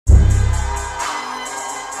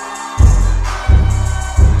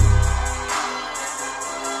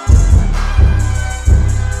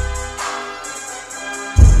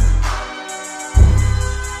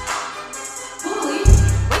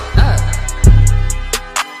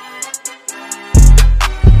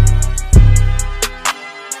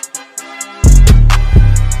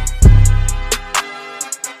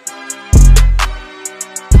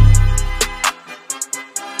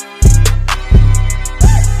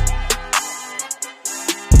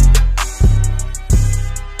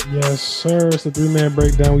Yes, sir. It's the three-man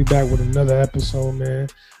breakdown. We back with another episode, man.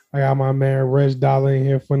 I got my man Reg Dollar in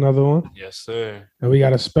here for another one. Yes, sir. And we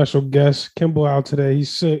got a special guest, Kimball, out today.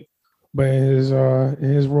 He's sick, but in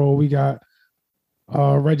his role, we got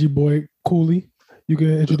Reggie Boy Cooley. You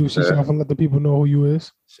can introduce yourself and let the people know who you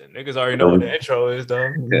is. Shit, niggas already know what the intro is,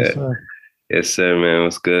 though. Yes, sir. Yes, sir, man.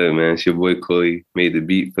 What's good, man? It's your boy Cooley. Made the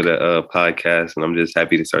beat for the podcast, and I'm just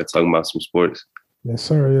happy to start talking about some sports. Yes,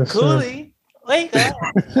 sir. Yes, Cooley, wake up.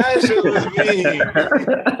 That shit was me.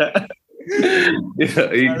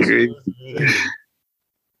 Yeah, he crazy.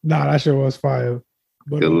 Nah, that shit was fire.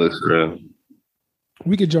 But Good looks, bro.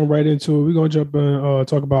 we could jump right into it. We're gonna jump in and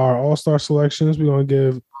talk about our all-star selections. We're gonna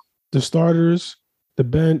give the starters, the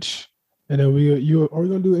bench, and then are we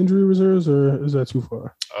gonna do injury reserves, or is that too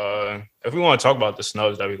far? If we want to talk about the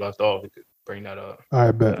snubs that we left off, we could bring that up. All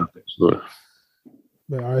right, bet. Sure.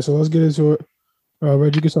 Bet. All right, so let's get into it.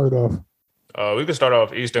 Reg, you can start it off. We could start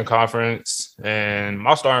off Eastern Conference, and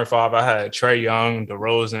my starting five, I had Trae Young,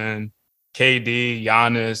 DeRozan, KD,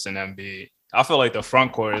 Giannis, and Embiid. I feel like the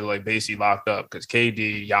front court is like basically locked up because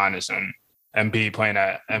KD, Giannis, and Embiid playing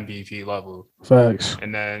at MVP level. Facts.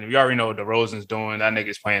 And then we already know what DeRozan's doing. That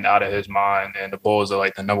nigga's playing out of his mind, and the Bulls are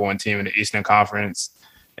like the number one team in the Eastern Conference.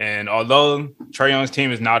 And although Trae Young's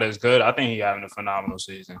team is not as good, I think he's having a phenomenal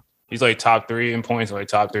season. He's like top 3 in points, like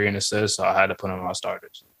top 3 in assists, so I had to put him on my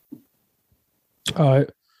starters. All right.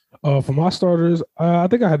 For my starters, I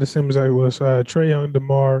think I had the same exact list. I had Trae Young,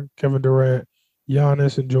 DeMar, Kevin Durant,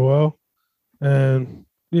 Giannis, and Joel. And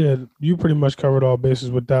yeah, you pretty much covered all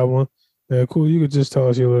bases with that one. Yeah, cool. You could just tell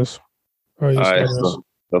us your list. All right. So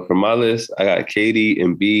for my list, I got KD,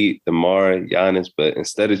 Embiid, DeMar, Giannis, but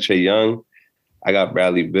instead of Trae Young, I got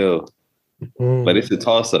Bradley Beal. But it's a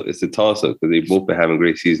toss-up. It's a toss-up because they both been having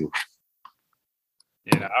great seasons.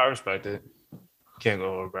 Yeah, I respect it. Can't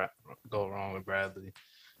go wrong with Bradley.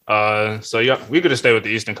 So yeah, we could have stayed with the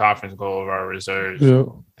Eastern Conference and go over our reserves. Yeah.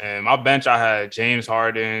 And my bench, I had James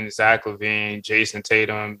Harden, Zach LaVine, Jason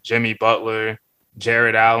Tatum, Jimmy Butler,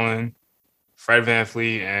 Jared Allen, Fred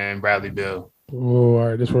VanVleet, and Bradley Beal. Oh, all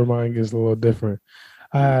right. This is where mine gets a little different.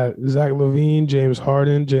 I had Zach LaVine, James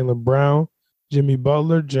Harden, Jaylen Brown, Jimmy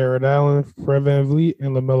Butler, Jared Allen, Fred VanVleet,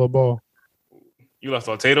 and LaMelo Ball. You left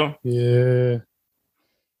on Tatum? Yeah.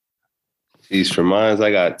 Jeez, for mine,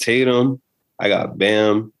 I got Tatum, I got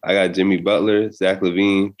Bam, I got Jimmy Butler, Zach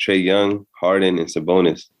LaVine, Trae Young, Harden, and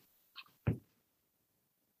Sabonis.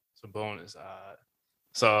 Sabonis.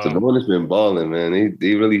 Sabonis been balling, man.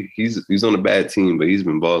 They really he's on a bad team, but he's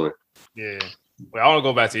been balling. Yeah. Wait, I want to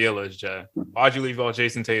go back to your list, Jay. Why'd you leave out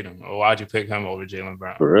Jason Tatum, or why'd you pick him over Jaylen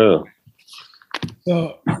Brown? For real.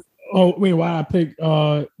 Why I picked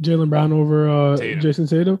Jaylen Brown over Jason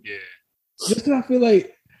Tatum? Yeah. Just because I feel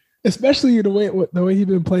like, especially the way he's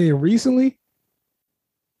been playing recently,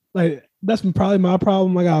 like that's probably my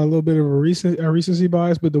problem. I got a little bit of a recency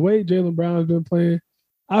bias, but the way Jaylen Brown has been playing,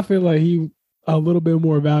 I feel like he a little bit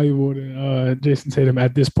more valuable than Jason Tatum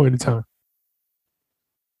at this point in time.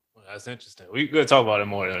 Well, that's interesting. We could talk about it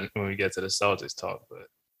more when we get to the Celtics talk, but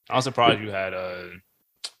I'm surprised you had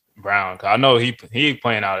Brown, because I know he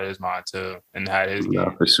playing out of his mind too and had his game.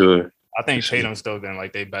 No, for sure. I think Tatum's still been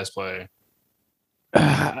like their best player.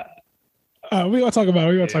 We're gonna talk about it.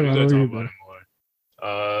 We're gonna talk about it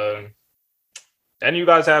more. Didn't you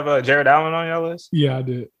guys have Jared Allen on your list? Yeah, I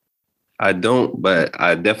did. I don't, but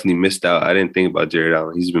I definitely missed out. I didn't think about Jared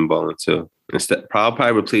Allen. He's been balling too. Instead, I'll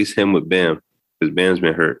probably replace him with Bam because Bam's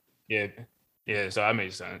been hurt. Yeah, so that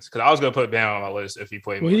makes sense. Because I was gonna put Bam on my list if he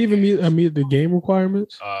played. Will he even meet the game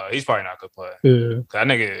requirements? He's probably not gonna play. Yeah, that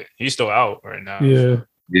nigga, he's still out right now. Yeah.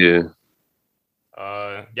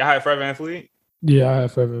 Y'all had Fred VanVleet? Yeah, I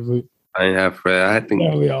have Fred VanVleet. I didn't have Fred. I think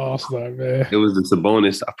definitely all-star, man. It was the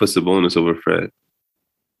Sabonis. I put Sabonis over Fred.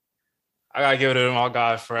 I gotta give it to my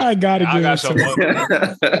guy Fred. I got some over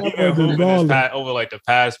like the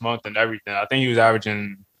past month and everything. I think he was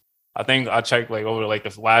averaging. I think I checked like over like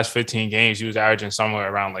the last 15 games, he was averaging somewhere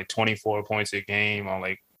around like 24 points a game on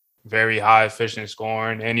like very high efficient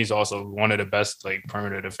scoring, and he's also one of the best like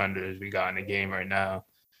perimeter defenders we got in the game right now.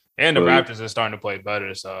 And the Raptors are starting to play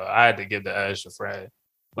better, so I had to give the edge to Fred.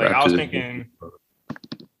 Like I was thinking,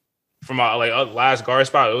 for my last guard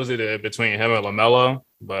spot, it was either between him and LaMelo,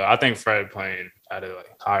 but I think Fred playing at a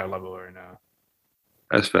like higher level right now.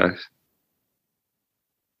 That's facts.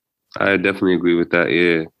 I definitely agree with that.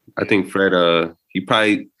 Yeah, I think Fred. He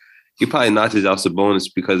probably notches out Sabonis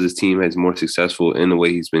because his team is more successful in the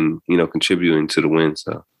way he's been, contributing to the win.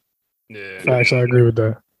 So yeah, facts. I agree with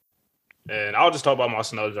that. And I'll just talk about my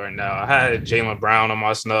snubs right now. I had Jaylen Brown on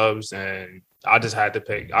my snubs, and I just had to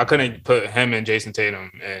pick. I couldn't put him and Jason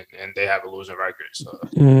Tatum, and they have a losing record. So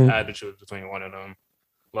I had to choose between one of them.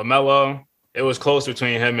 LaMelo, it was close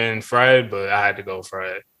between him and Fred, but I had to go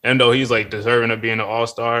Fred. And though he's like deserving of being an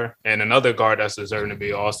all-star, and another guard that's deserving to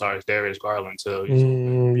be an all-star is Darius Garland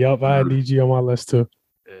too. Yep, I had DG on my list too.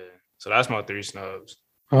 Yeah. So that's my 3 snubs.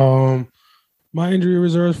 My injury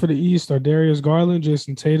reserves for the East are Darius Garland,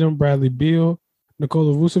 Jason Tatum, Bradley Beal,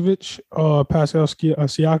 Nikola Vucevic, Pascal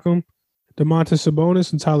Siakam, Domantas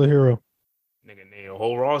Sabonis, and Tyler Hero. Nigga need a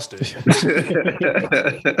whole roster. That's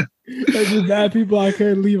just bad people I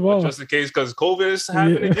can't leave off. Just in case because COVID is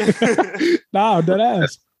happening. Yeah. Nah, dead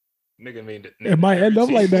ass. Nigga mean it. It might end up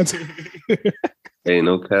like that. Hey,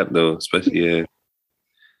 no cap though. Especially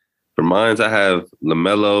for mines, I have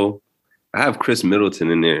LaMelo. I have Chris Middleton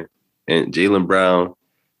in there, and Jaylen Brown,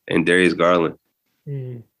 and Darius Garland.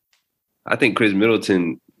 I think Chris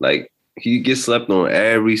Middleton, like, he gets slept on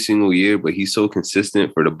every single year, but he's so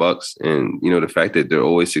consistent for the Bucks, and you know the fact that they're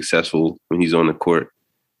always successful when he's on the court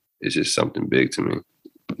is just something big to me.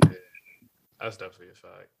 Yeah, that's definitely a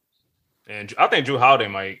fact. And I think Drew Holiday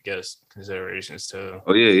might get considerations too.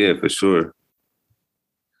 Oh yeah, for sure.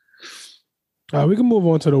 We can move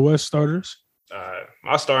on to the West starters.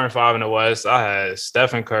 My starting 5 in the West, I had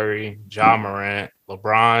Stephen Curry, John Morant,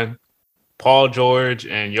 LeBron, Paul George,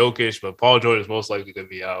 and Jokic, but Paul George is most likely to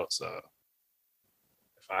be out. So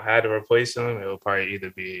if I had to replace him, it would probably either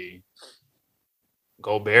be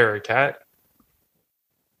Gobert or Cat.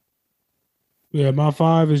 Yeah, my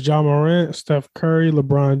 5 is John Morant, Steph Curry,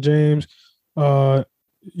 LeBron James,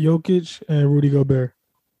 Jokic, and Rudy Gobert.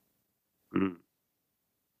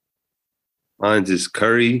 Mine's just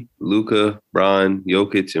Curry, Luka, Bron,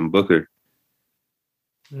 Jokic, and Booker.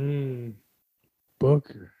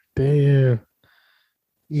 Booker. Damn.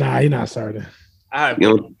 Nah, you're not starting. I have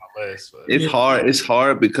Booker on my list. But it's hard. It's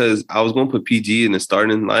hard because I was going to put PG in the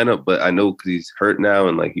starting lineup, but I know because he's hurt now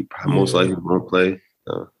and like he most likely won't play.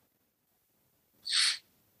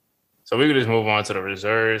 So we could just move on to the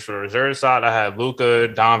reserves. For the reserve side, I had Luka,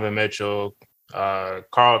 Donovan Mitchell,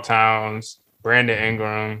 Karl Towns, Brandon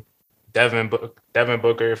Ingram, Devin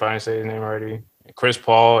Booker, if I didn't say his name already, Chris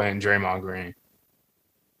Paul, and Draymond Green.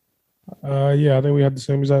 Yeah, I think we have the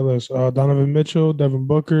same exact list. Donovan Mitchell, Devin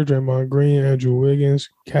Booker, Draymond Green, Andrew Wiggins,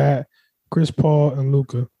 Cat, Chris Paul, and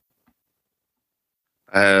Luka.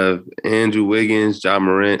 I have Andrew Wiggins, John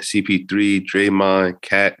Morant, CP3, Draymond,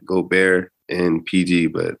 Cat, Gobert, and PG,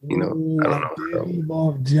 but you know, I don't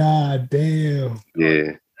know. Damn.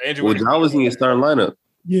 Yeah. Andrew Wiggins was in your starting lineup.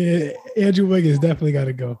 Yeah, Andrew Wiggins definitely got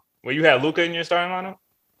to go. Well, you had Luka in your starting lineup?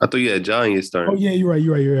 I thought you had John in your starting. Oh yeah, you're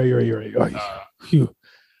right. Oh, phew.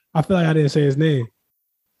 I feel like I didn't say his name.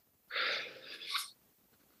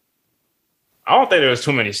 I don't think there was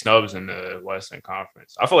too many snubs in the Western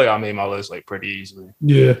Conference. I feel like I made my list like pretty easily.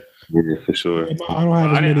 Yeah, for sure. I don't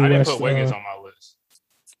have as many. I didn't put Wiggins on my list.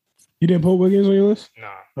 You didn't put Wiggins on your list?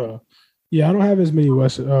 Nah. Yeah, I don't have as many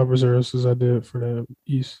West reserves as I did for the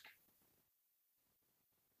East.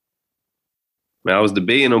 Man, I was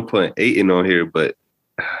debating on putting Ayton on here, but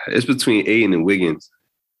it's between Ayton and Wiggins.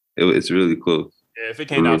 It's really close. Yeah, if it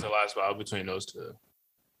came down to the last spot, between those two.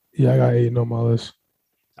 Yeah, I got Ayton on my list.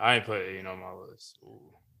 I ain't put Ayton on my list. Ooh.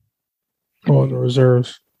 Oh, and the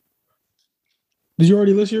reserves. Did you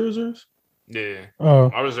already list your reserves? Yeah. Oh.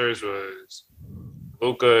 My reserves was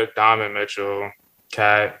Luka, Donovan Mitchell,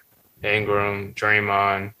 Cat, Ingram,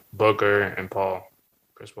 Draymond, Booker, and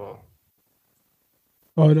Chris Paul.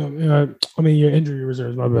 Oh, no. I mean, your injury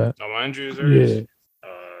reserves, my bad. No, my injury reserves? Yeah.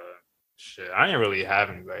 Shit, I didn't really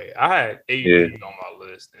have anybody. I had Ayton on my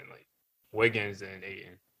list and like Wiggins and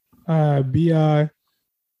Ayton. B.I.,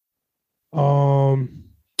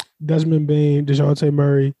 Desmond Bain, DeJounte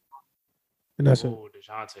Murray, and that's it.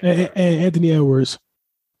 And Anthony Edwards.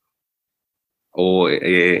 Oh,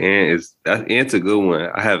 yeah, Ant's a good one.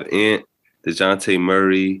 I have Ant, DeJounte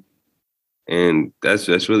Murray, and that's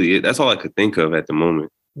really it. That's all I could think of at the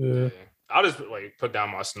moment. Yeah. I'll just like put down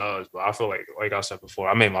my snubs, but I feel like I said before,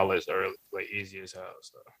 I made my list early, like easy as hell.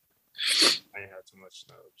 So I ain't have too much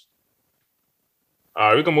snubs. All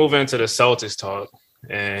right, we can move into the Celtics talk.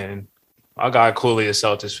 And I got Cooley, a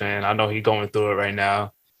Celtics fan. I know he's going through it right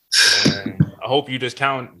now. And I hope you just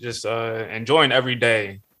enjoying every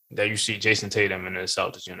day that you see Jason Tatum in a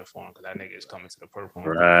Celtics uniform, because that nigga is coming to the purple.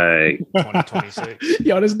 Right. 2026.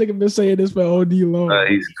 Yo, this nigga been saying this for OD long.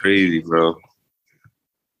 He's crazy, bro.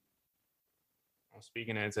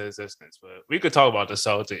 Speaking into existence, but we could talk about the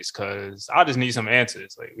Celtics because I just need some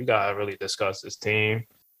answers. Like, we gotta really discuss this team.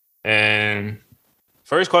 And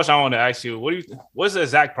first question I want to ask you: what's the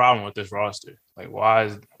exact problem with this roster? Like, why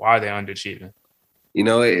are they underachieving?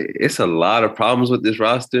 It's a lot of problems with this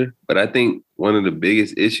roster, but I think one of the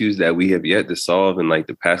biggest issues that we have yet to solve in like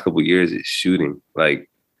the past couple of years is shooting. Like,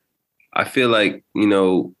 I feel like,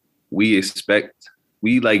 we expect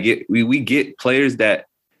we get players that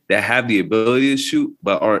have the ability to shoot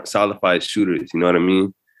but aren't solidified shooters. You know what I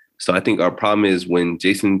mean? So I think our problem is when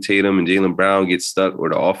Jason Tatum and Jaylen Brown get stuck or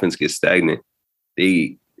the offense gets stagnant,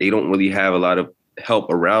 they don't really have a lot of help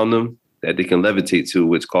around them that they can levitate to,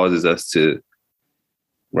 which causes us to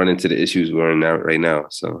run into the issues we're in now right now.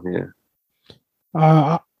 So yeah.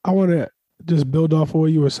 I want to just build off of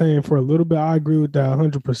what you were saying for a little bit. I agree with that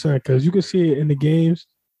 100% because you can see it in the games.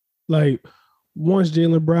 Like once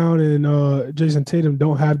Jaylen Brown and Jason Tatum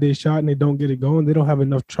don't have their shot and they don't get it going, they don't have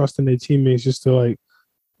enough trust in their teammates just to like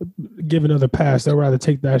give another pass. They'll rather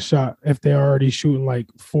take that shot if they're already shooting like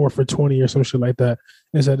 4 for 20 or some shit like that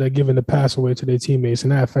instead of giving the pass away to their teammates,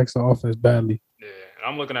 and that affects the offense badly. Yeah,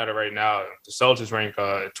 I'm looking at it right now. The Celtics rank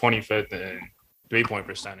 25th in 3-point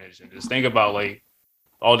percentage, and just think about like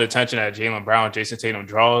all the attention that Jaylen Brown, Jason Tatum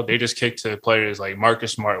draw. They just kick to players like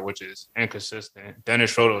Marcus Smart, which is inconsistent.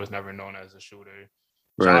 Dennis Schroeder was never known as a shooter.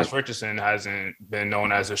 Right. Josh Richardson hasn't been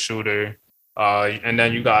known as a shooter. And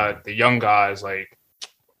then you got the young guys like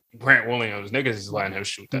Grant Williams. Niggas is letting him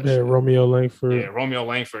shoot that shit. Romeo Langford. Yeah, Romeo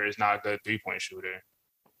Langford is not a good 3-point shooter.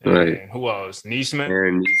 Right. And who else? Neesmith.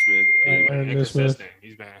 Aaron Neesmith. Inconsistent.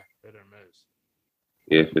 He's been hit or miss.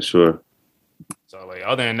 Yeah, for sure. So, like,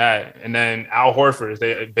 other than that, and then Al Horford is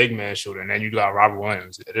a big man shooter, and then you got Robert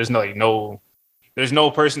Williams. There's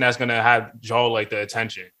no person that's gonna have draw like the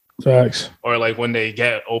attention. Facts. Or like when they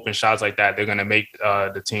get open shots like that, they're gonna make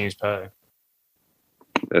the teams pay.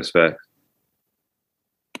 That's facts.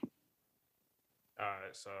 All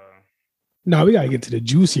right, so no, we gotta get to the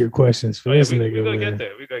juicier questions for this nigga. We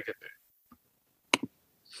gotta get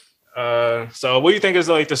there. So what do you think is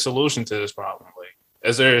like the solution to this problem? Like,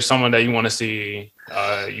 is there someone that you want to see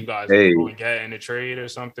you guys go and get in a trade or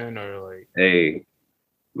something, or like? Hey,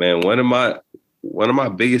 man, one of my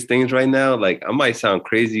biggest things right now, like I might sound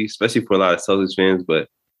crazy, especially for a lot of Celtics fans, but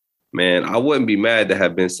man, I wouldn't be mad to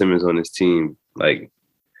have Ben Simmons on this team. Like,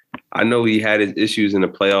 I know he had his issues in the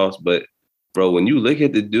playoffs, but bro, when you look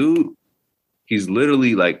at the dude, he's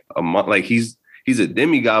literally like he's a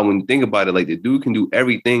demigod when you think about it. Like, the dude can do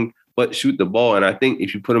everything but shoot the ball. And I think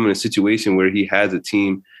if you put him in a situation where he has a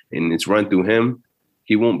team and it's run through him,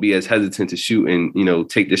 he won't be as hesitant to shoot and,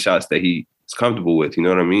 take the shots that he's comfortable with. You know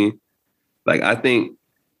what I mean? Like, I think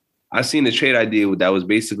I seen the trade idea that was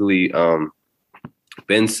basically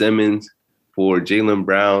Ben Simmons for Jaylen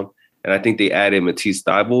Brown. And I think they added Matisse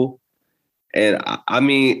Thybulle. And I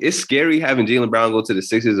mean, it's scary having Jaylen Brown go to the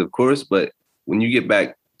Sixers, of course, but when you get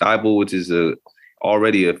back Thybulle, which is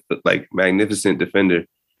already a magnificent defender,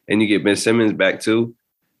 and you get Ben Simmons back too,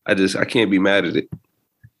 I can't be mad at it.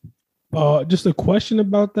 Just a question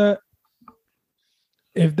about that.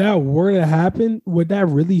 If that were to happen, would that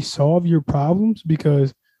really solve your problems?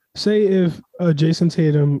 Because say if Jason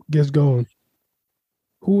Tatum gets going,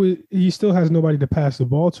 he still has nobody to pass the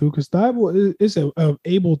ball to, because Thybulle is an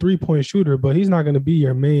able 3-point shooter, but he's not going to be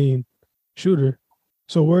your main shooter.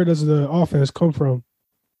 So where does the offense come from?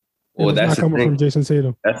 Well, that's not coming from Jason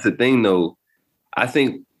Tatum. That's the thing, though. I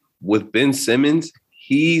think with Ben Simmons,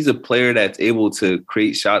 he's a player that's able to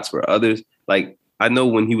create shots for others. Like, I know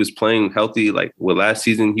when he was playing healthy, last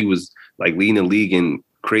season, he was like leading the league and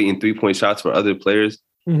creating 3-point shots for other players.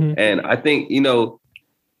 Mm-hmm. And I think,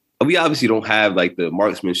 we obviously don't have like the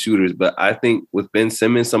marksman shooters, but I think with Ben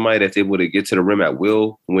Simmons, somebody that's able to get to the rim at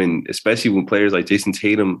will, especially when players like Jason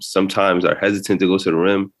Tatum sometimes are hesitant to go to the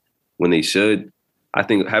rim when they should. I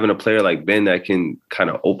think having a player like Ben that can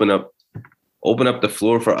kind of open up the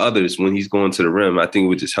floor for others when he's going to the rim, I think it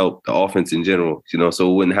would just help the offense in general,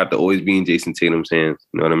 so it wouldn't have to always be in Jason Tatum's hands.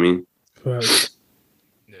 You know what I mean? Right.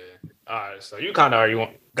 Yeah. All right. So you kind of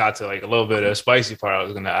already got to like a little bit of the spicy part I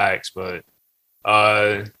was going to ask, but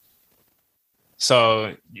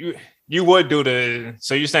so you would do you're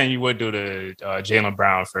saying you would do the Jaylen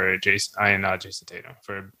Brown for not Jason Tatum,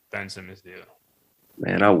 for Ben Simmons deal?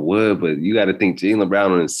 Man, I would, but you got to think Jaylen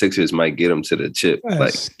Brown on the Sixers might get him to the chip.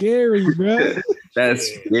 That's scary, bro.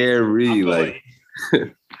 That's scary. Like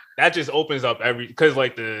that just opens up because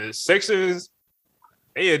like the Sixers,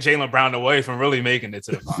 they are Jaylen Brown away from really making it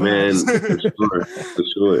to the finals. Man, for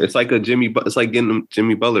sure. It's like it's like getting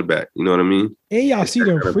Jimmy Butler back. You know what I mean? And y'all see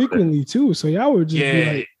them frequently too, so y'all would just be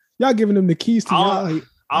like, y'all giving them the keys to y'all. Like,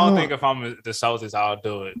 I don't think if I'm the Celtics, I'll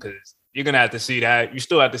do it, because you're gonna have to see that. You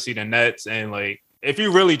still have to see the Nets, and like, if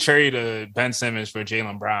you really trade Ben Simmons for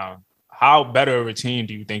Jaylen Brown, how better of a team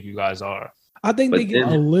do you think you guys are? I think they get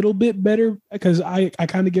a little bit better because I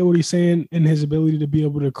kind of get what he's saying in his ability to be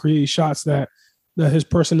able to create shots that his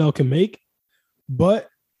personnel can make. But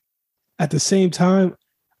at the same time,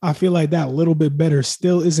 I feel like that little bit better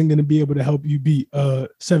still isn't going to be able to help you beat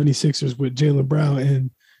 76ers with Jaylen Brown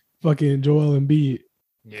and fucking Joel Embiid.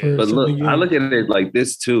 Yeah. But look, I look at it like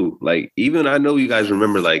this too. Like, even I know you guys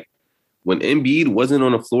remember, like, when Embiid wasn't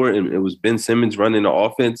on the floor and it was Ben Simmons running the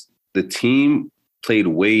offense, the team played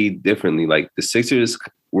way differently. Like, the Sixers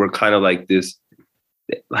were kind of like this,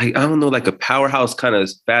 like, I don't know, like a powerhouse kind of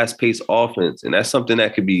fast-paced offense. And that's something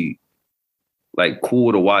that could be, like,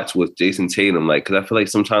 cool to watch with Jason Tatum. Like, because I feel like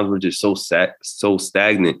sometimes we're just so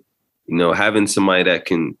stagnant. You know, having somebody that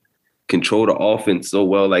can control the offense so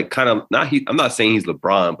well, like, kind of I'm not saying he's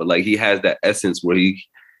LeBron, but like he has that essence where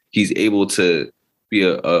he's able to be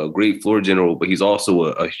a great floor general, but he's also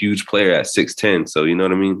a huge player at 6'10". So you know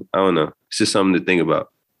what I mean? I don't know. It's just something to think about.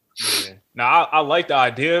 Yeah. Now I like the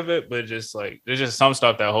idea of it, but just like there's just some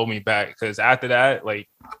stuff that hold me back because after that, like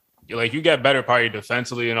you get better probably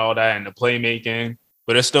defensively and all that and the playmaking,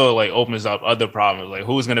 but it still like opens up other problems. Like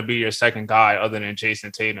who's gonna be your second guy other than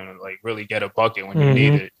Jason Tatum to like really get a bucket when you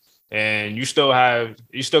need it? And you're still gonna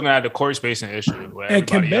have the court spacing issue. And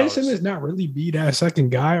can Ben Simmons not really be that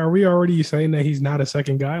second guy? Are we already saying that he's not a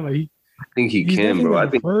second guy? Like I think he can, bro. I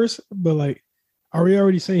think first, but like, are we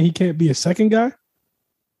already saying he can't be a second guy?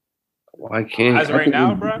 Why can't? As right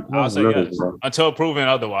now, bro, I'll say yes. Until proven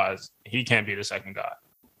otherwise, he can't be the second guy.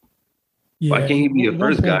 Yeah, why can't he be a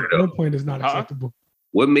first guy? Though? 1 point is not acceptable.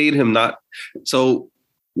 What made him not? So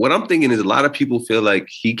what I'm thinking is a lot of people feel like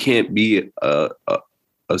he can't be a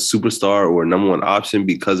superstar or a number one option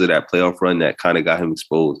because of that playoff run that kind of got him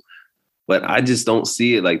exposed. But I just don't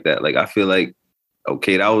see it like that. Like, I feel like,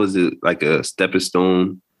 okay, that was like a stepping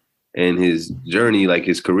stone in his journey, like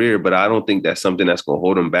his career, but I don't think that's something that's going to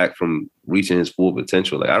hold him back from reaching his full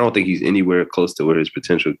potential. Like, I don't think he's anywhere close to where his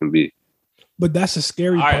potential can be. But that's the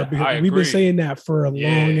scary part because we've been saying that for a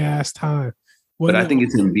long ass time. But I think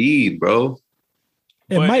it's Embiid, bro.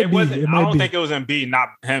 It might be. I don't think it was Embiid, not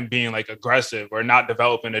him being like aggressive or not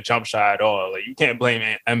developing a jump shot at all. Like you can't blame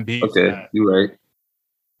Embiid. Okay, for that. You're right.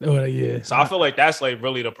 Oh yeah. So I feel like that's like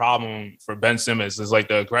really the problem for Ben Simmons is like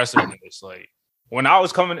the aggressiveness. Like when I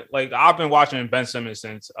was coming, like I've been watching Ben Simmons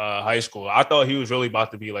since high school. I thought he was really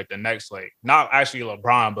about to be like the next, like not actually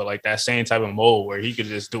LeBron, but like that same type of mold where he could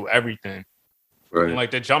just do everything. Right. And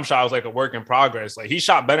like the jump shot was like a work in progress. Like he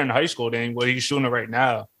shot better in high school than what he's shooting right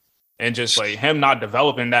now. And just like him not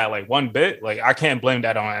developing that like one bit, like I can't blame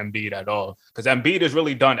that on Embiid at all. Because Embiid has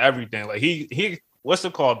really done everything. Like he what's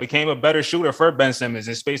it called? Became a better shooter for Ben Simmons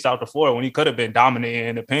and spaced out the floor when he could have been dominating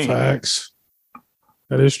in the paint. Facts.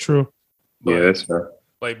 That is true. But, yeah, that's fair.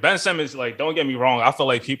 Like Ben Simmons, like don't get me wrong, I feel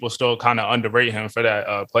like people still kind of underrate him for that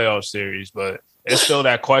playoff series, but it's still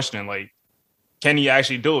that question, like, can he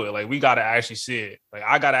actually do it? Like we gotta actually see it. Like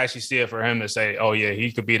I gotta actually see it for him to say, oh yeah,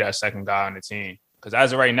 he could be that second guy on the team. Because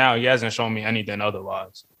as of right now, he hasn't shown me anything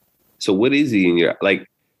otherwise. So what is he in your, like,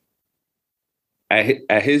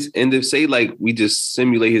 at his end of, say, like, we just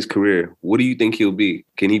simulate his career, what do you think he'll be?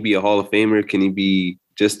 Can he be a Hall of Famer? Can he be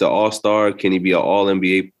just the All-Star? Can he be an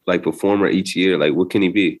All-NBA, like, performer each year? Like, what can he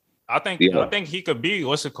be? I think he could be,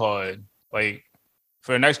 what's it called? Like,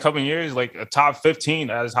 for the next couple of years, like, a top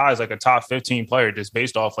 15, as high as, like, a top 15 player just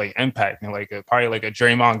based off, like, impact and, like, probably, like, a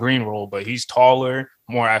Draymond Green role. But he's taller,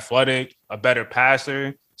 more athletic, a better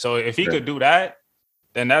passer. So if he could do that,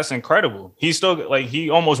 then that's incredible. He's still like he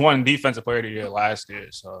almost won Defensive Player of the Year last year.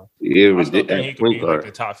 So yeah, I still think he could be like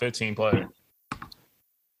a top 15 player.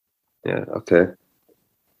 Yeah, okay.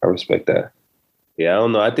 I respect that. Yeah, I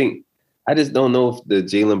don't know. I just don't know if the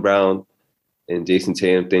Jaylen Brown and Jason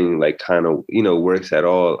Tatum thing like kind of, works at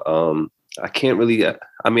all. I can't really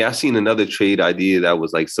I've seen another trade idea that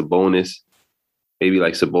was like Sabonis, maybe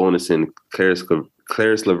like Sabonis and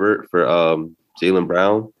Caris LeVert for Jaylen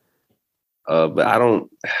Brown. But I don't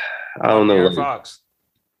know. Fox.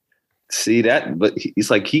 See that, but it's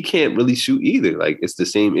like he can't really shoot either. Like it's the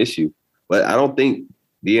same issue. But I don't think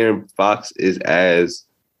De'Aaron Fox is as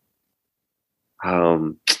I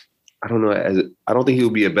don't know. I don't think he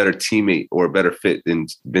would be a better teammate or a better fit than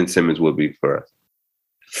Ben Simmons would be for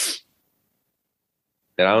us.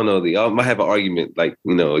 And I don't know. Y'all might have an argument, like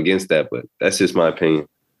against that, but that's just my opinion.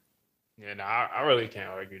 Yeah, no, I really can't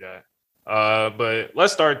argue that. But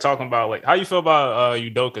let's start talking about like how you feel about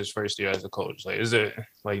Udoka's first year as a coach. Like, is it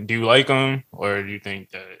like, do you like him, or do you think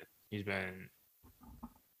that he's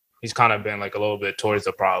kind of been like a little bit towards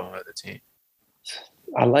the problem of the team?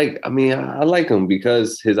 I like him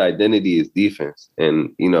because his identity is defense,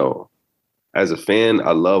 and as a fan,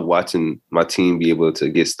 I love watching my team be able to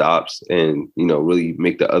get stops and, really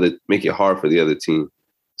make it hard for the other team.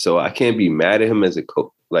 So I can't be mad at him as a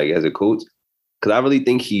coach, because I really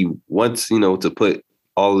think he wants, to put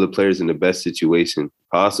all of the players in the best situation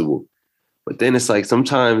possible. But then it's like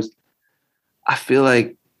sometimes I feel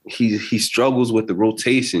like he struggles with the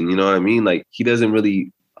rotation. You know what I mean? Like he doesn't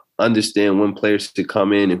really understand when players should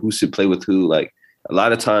come in and who should play with who. Like a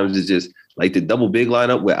lot of times it's just like the double big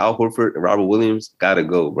lineup with Al Horford and Robert Williams gotta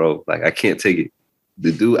go, bro. Like I can't take it.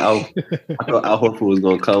 The dude I thought Al Horford was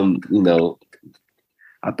gonna come.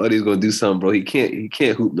 I thought he was gonna do something, bro. He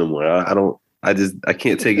can't hoop no more. I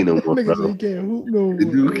can't take it no more, bro. He can't hoop no more. The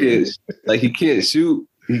dude he can't shoot.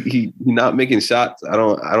 He not making shots. I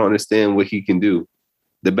don't understand what he can do.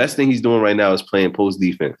 The best thing he's doing right now is playing post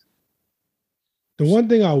defense. The one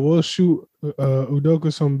thing I will shoot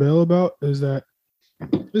Udoka some bail about is that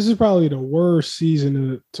this is probably the worst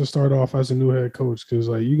season to start off as a new head coach because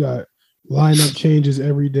like you got lineup changes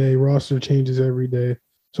every day, roster changes every day.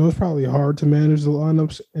 So it's probably hard to manage the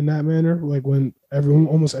lineups in that manner. Like when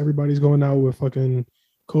almost everybody's going out with fucking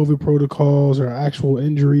COVID protocols or actual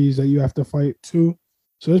injuries that you have to fight too.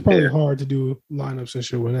 So it's probably hard to do lineups and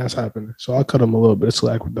shit when that's happening. So I'll cut him a little bit of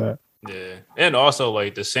slack with that. Yeah. And also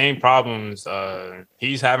like the same problems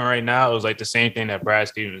he's having right now is like the same thing that Brad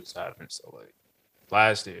Stevens is having. So like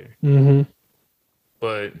last year. Mm-hmm.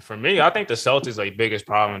 But for me, I think the Celtics like biggest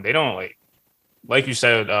problem. They don't like you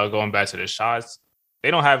said, going back to the shots,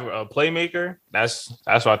 they don't have a playmaker. That's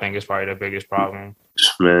what I think is probably the biggest problem.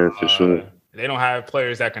 Man, for sure. They don't have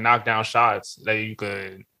players that can knock down shots that you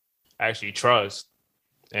could actually trust.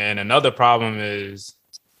 And another problem is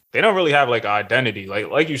they don't really have like an identity.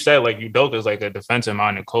 Like you said, like Udoka is like a defensive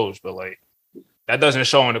minded coach, but like that doesn't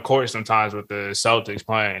show on the court sometimes with the Celtics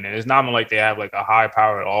playing. And it's not like they have like a high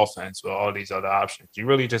powered offense with all these other options. You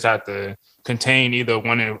really just have to contain either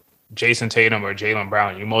one of Jason Tatum or Jaylen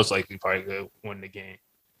Brown. You most likely probably could win the game.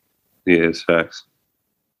 Yeah, it's facts.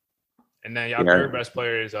 And then y'all third best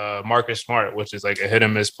player is Marcus Smart, which is like a hit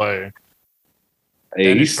and miss player.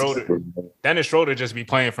 Hey, Dennis Schroeder just be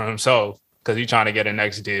playing for himself because he's trying to get a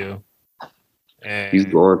next deal. And he's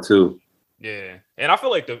going too. Yeah. And I feel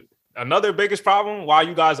like another biggest problem why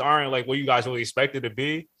you guys aren't like what you guys really expected to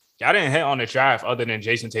be, y'all didn't hit on the draft other than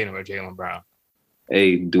Jason Tatum or Jaylen Brown.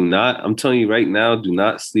 Hey, I'm telling you right now, do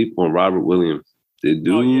not sleep on Robert Williams. The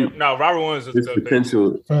dude, No, Robert Williams is his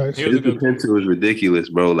potential. His potential is ridiculous,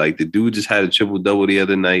 bro. Like the dude just had a triple double the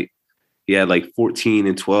other night. He had like 14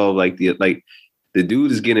 and 12. The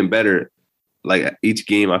dude is getting better. Like each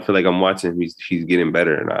game, I feel like I'm watching him. He's getting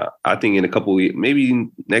better, and I think in a couple of years, maybe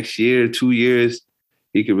next year, 2 years,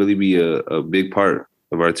 he could really be a big part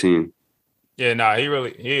of our team. Yeah,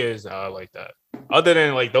 he is like that. Other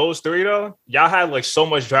than like those three though, y'all had like so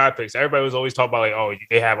much draft picks. Everybody was always talking about like, oh,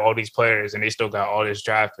 they have all these players and they still got all these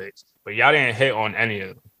draft picks, but y'all didn't hit on any of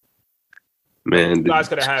them. Man, you guys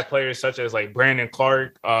could have had players such as like Brandon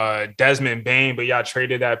Clark, Desmond Bane, but y'all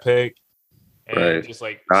traded that pick. And just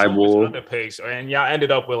like so much other picks, and y'all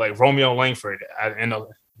ended up with like Romeo Langford in the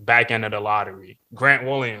back end of the lottery, Grant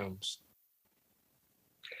Williams.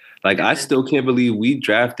 Like I still can't believe we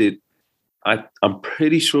drafted. I'm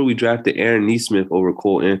pretty sure we drafted Aaron Nesmith over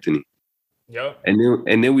Cole Anthony. Yep.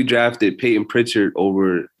 And then we drafted Peyton Pritchard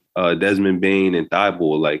over Desmond Bane and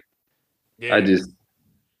Thibault. Like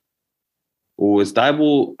was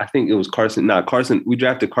Thibault? I think it was Carson. Carson. We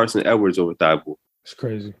drafted Carson Edwards over Thibault. It's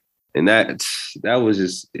crazy. And that was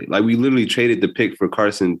just like we literally traded the pick for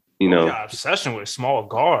Carson. Obsession with small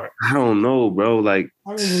guard. I don't know, bro. Like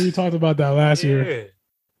I remember we talked about that last year.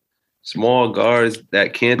 Small guards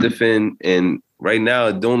that can't defend, and right now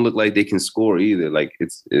it don't look like they can score either. Like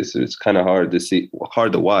it's kind of hard to see,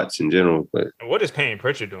 hard to watch in general. But what is Payne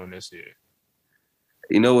Pritchard doing this year?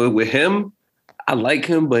 With him, I like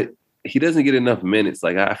him, but he doesn't get enough minutes.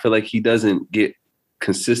 Like I feel like he doesn't get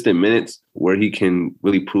consistent minutes where he can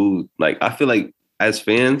really prove. Like I feel like as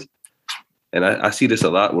fans, and I see this a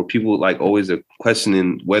lot where people like always are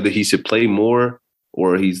questioning whether he should play more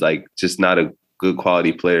or he's like just not a good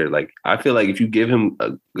quality player. Like I feel like if you give him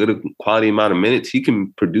a good quality amount of minutes, he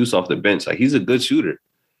can produce off the bench. Like he's a good shooter.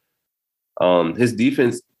 His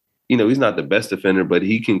defense, he's not the best defender, but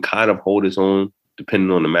he can kind of hold his own depending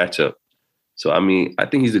on the matchup. So I mean, I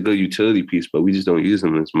think he's a good utility piece, but we just don't use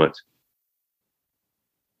him as much.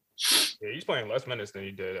 Yeah, he's playing less minutes than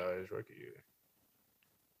he did his rookie year.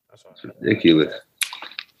 That's ridiculous.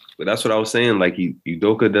 But that's what I was saying. Like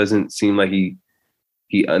Udoka doesn't seem like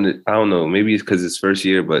I don't know. Maybe it's because it's first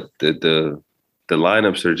year, but the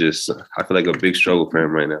lineups are just. I feel like a big struggle for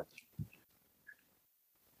him right now.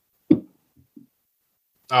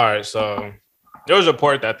 All right, so There was a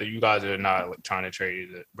report that you guys are not like, trying to trade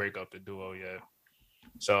to break up the duo yet.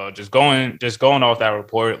 So just going off that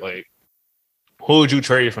report, like who would you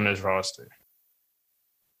trade from this roster?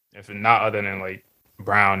 If not other than like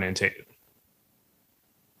Brown and Tatum.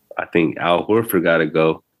 I think Al Horford got to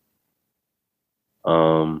go.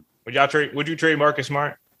 Would you trade Marcus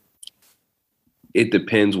Smart? It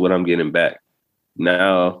depends what I'm getting back.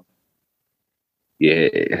 Now, yeah,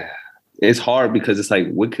 it's hard because it's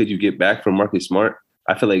like, what could you get back from Marcus Smart?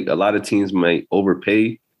 I feel like a lot of teams might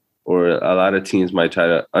overpay, or a lot of teams might try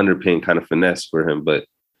to underpay and kind of finesse for him. But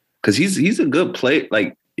because he's a good player,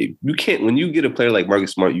 like you can't, when you get a player like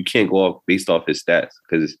Marcus Smart, you can't go off based off his stats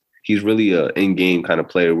because he's really an in-game kind of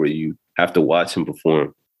player where you have to watch him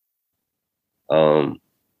perform.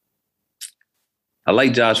 I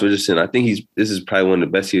like Josh Richardson. I think this is probably one of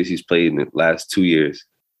the best years he's played in the last 2 years.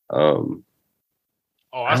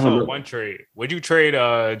 I saw one trade. Would you trade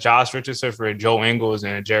Josh Richardson for Joe Ingles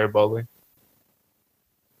and Jared Butler?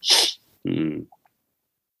 I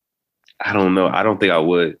don't know. I don't think I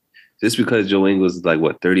would. Just because Joe Ingles is like,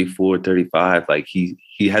 34, 35. Like, he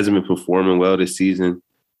hasn't been performing well this season.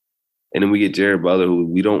 And then we get Jared Butler, who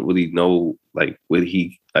we don't really know, like,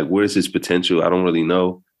 where's his potential? I don't really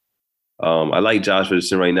know. I like Josh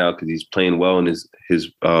Richardson right now because he's playing well in his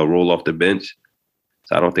role off the bench.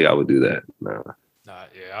 So I don't think I would do that. No.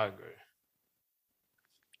 Yeah, I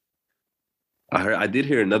agree. I did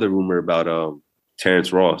hear another rumor about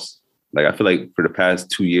Terrence Ross. Like, I feel like for the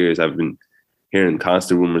past 2 years, I've been hearing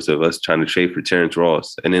constant rumors of us trying to trade for Terrence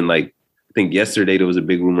Ross. And then, like, I think yesterday there was a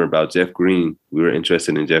big rumor about Jeff Green. We were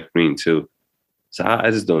interested in Jeff Green too. So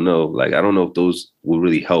I just don't know. Like, I don't know if those will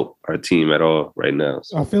really help our team at all right now.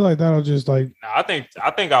 So. I feel like that'll just like. I think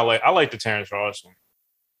I like the Terrence Ross one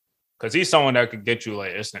because he's someone that could get you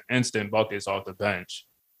like instant buckets off the bench.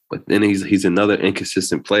 But then he's another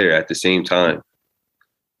inconsistent player at the same time.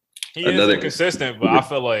 He is inconsistent, but I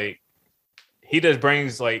feel like he just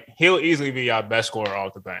brings like he'll easily be our best scorer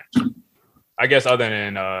off the bench. I guess other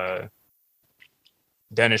than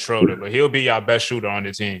Dennis Schroeder, but he'll be our best shooter on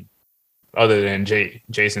the team. Other than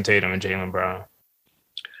Jason Tatum and Jaylen Brown.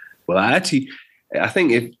 Well, I think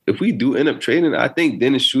if we do end up trading, I think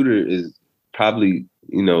Dennis Schroeder is probably,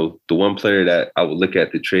 the one player that I would look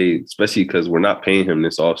at the trade, especially because we're not paying him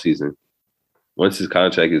this offseason. Once his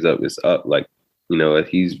contract is up, it's up. Like,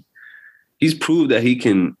 he's proved that he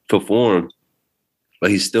can perform, but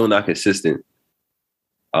he's still not consistent.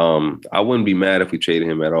 I wouldn't be mad if we traded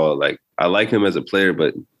him at all. Like, I like him as a player,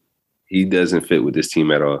 but he doesn't fit with this team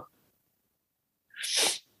at all.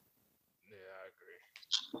 Yeah, I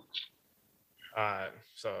agree. All right.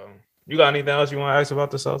 So, you got anything else you want to ask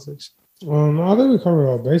about the Celtics? No, I think we covered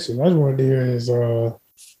all bases. I just wanted to hear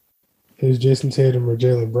his Jason Tatum or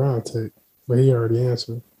Jaylen Brown take, but he already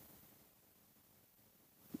answered.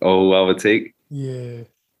 Oh, I would take? Yeah.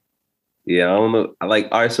 Yeah, I don't know. All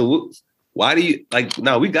right, so why do you,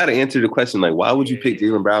 now we got to answer the question, why would you pick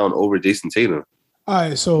Jaylen Brown over Jason Tatum? All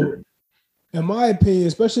right, so in my opinion,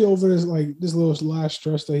 especially over this little last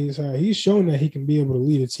stretch that he's had, he's shown that he can be able to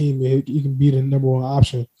lead a team. He can be the number one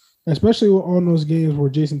option, especially on those games where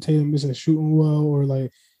Jason Tatum isn't shooting well or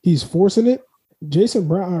he's forcing it. Jaylen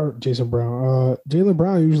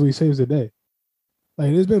Brown usually saves the day.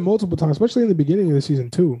 There's been multiple times, especially in the beginning of the season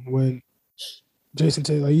too, when Jason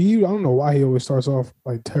Tatum, I don't know why he always starts off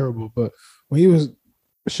terrible, but when he was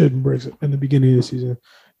shooting bricks in the beginning of the season,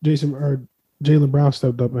 Jaylen Brown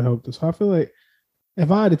stepped up and helped us. So I feel like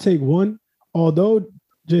if I had to take one, although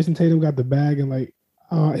Jason Tatum got the bag and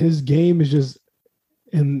his game is just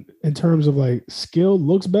in terms of skill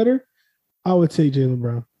looks better, I would take Jaylen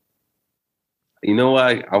Brown. You know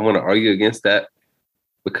why I want to argue against that?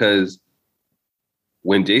 Because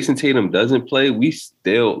when Jason Tatum doesn't play, we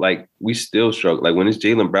still struggle. When it's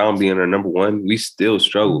Jaylen Brown being our number one, we still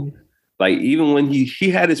struggle. Mm-hmm. Even when he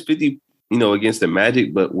had his 50, against the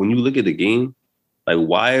Magic, but when you look at the game,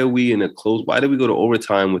 why are we in a close? Why did we go to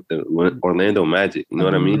overtime with the Orlando Magic? You know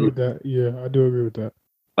what I mean? With that. Yeah, I do agree with that.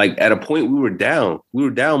 At a point, we were down. We were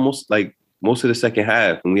down most of the second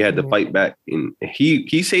half, and we had to fight back. And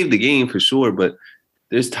he saved the game for sure, but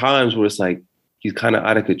there's times where it's he's kind of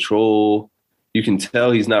out of control. You can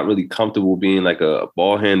tell he's not really comfortable being a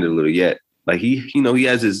ball handler yet. He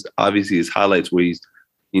has his highlights where he's,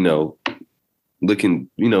 looking,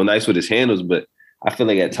 nice with his handles, but I feel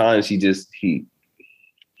at times he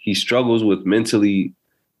struggles with mentally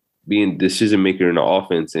being decision maker in the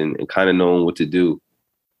offense and kind of knowing what to do.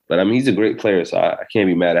 But he's a great player, so I can't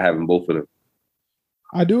be mad at having both of them.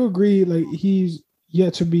 I do agree. He's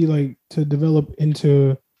yet to be to develop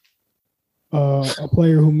into a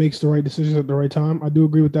player who makes the right decisions at the right time. I do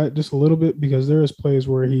agree with that just a little bit because there is plays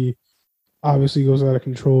where he obviously goes out of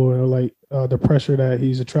control and like the pressure that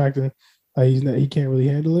he's attracting, he can't really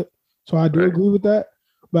handle it. So I do agree with that.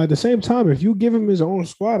 But at the same time, if you give him his own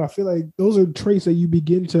squad, I feel like those are traits that you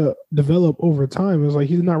begin to develop over time. It's like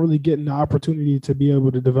he's not really getting the opportunity to be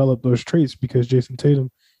able to develop those traits because Jason Tatum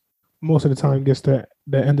most of the time gets the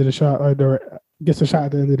end of the shot or gets a shot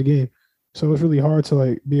at the end of the game. So it's really hard to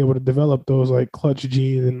like be able to develop those like clutch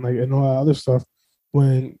genes and all that other stuff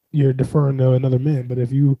when you're deferring to another man. But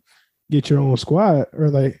if you get your own squad or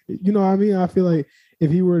like, you know what I mean? I feel like if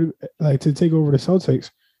he were like to take over the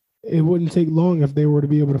Celtics, it wouldn't take long if they were to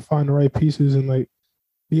be able to find the right pieces and like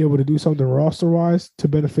be able to do something roster wise to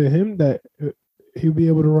benefit him that he'll be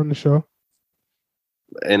able to run the show.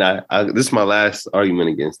 And I this is my last argument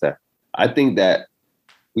against that. I think that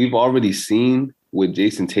we've already seen what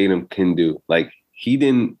Jason Tatum can do. Like he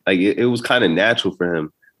didn't like it was kind of natural for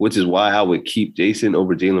him, which is why I would keep Jason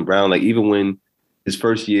over Jaylen Brown. Like even when his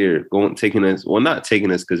first year not taking us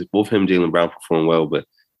because both him and Jaylen Brown performed well, but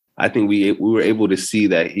I think we were able to see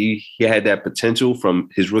that he had that potential from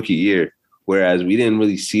his rookie year, whereas we didn't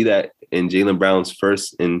really see that in Jaylen Brown's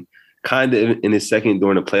first and kind of in his second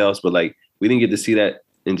during the playoffs. But like we didn't get to see that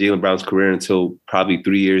in Jaylen Brown's career until probably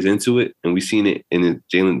 3 years into it, and we've seen it in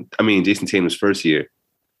Jason Tatum's first year.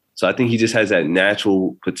 So I think he just has that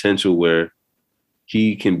natural potential where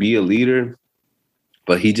he can be a leader,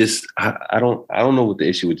 but he just I don't know what the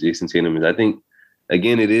issue with Jason Tatum is. I think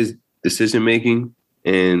again it is decision making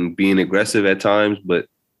and being aggressive at times, but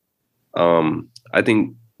I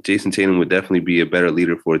think Jason Tatum would definitely be a better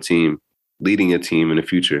leader for a team, leading a team in the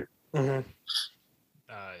future. Mm-hmm.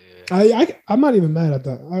 Yeah. I'm not even mad at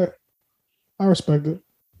that. I respect it.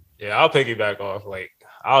 Yeah, I'll piggyback off. Like,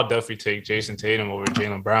 I'll definitely take Jason Tatum over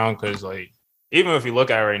Jaylen Brown because, like, even if you look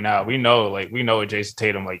at it right now, we know what Jason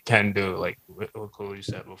Tatum like can do. Like what Cooley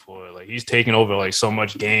said before, like he's taking over like so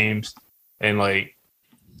much games, and like.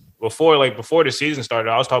 Before the season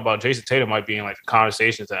started, I was talking about Jason Tatum might be in like the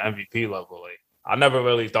conversations at MVP level. Like I never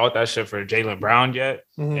really thought that shit for Jaylen Brown yet.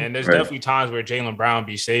 Mm-hmm. And there's definitely times where Jaylen Brown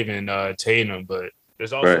be saving Tatum, but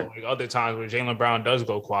there's also like other times where Jaylen Brown does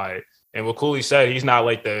go quiet. And what Cooley said, he's not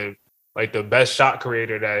like the best shot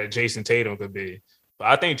creator that Jason Tatum could be. But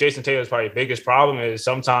I think Jason Tatum's probably biggest problem is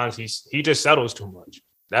sometimes he just settles too much.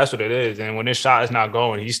 That's what it is. And when this shot is not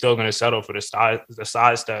going, he's still going to settle for the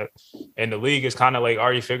side step. And the league is kind of like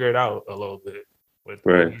already figured out a little bit with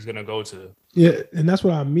what he's going to go to. Yeah, and that's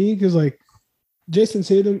what I mean because, like, Jason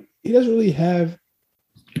Tatum, he doesn't really have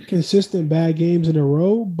consistent bad games in a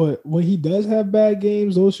row. But when he does have bad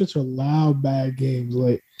games, those shits are loud bad games.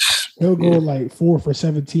 Like, he'll go like 4 for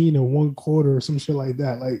 17 in one quarter or some shit like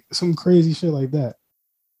that. Like, some crazy shit like that.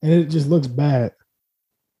 And it just looks bad.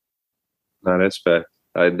 No, that's fact.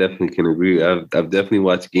 I definitely can agree. I've definitely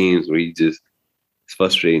watched games where it's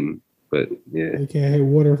frustrating, but yeah. You can't hit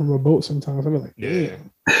water from a boat sometimes. I'm like, yeah.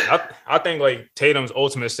 I think like Tatum's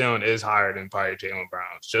ultimate ceiling is higher than probably Jaylen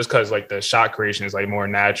Brown's, just because like the shot creation is like more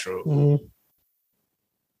natural. Mm-hmm.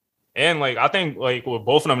 And like I think like what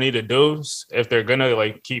both of them need to do if they're gonna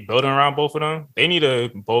like keep building around both of them, they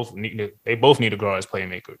both need to grow as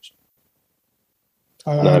playmakers.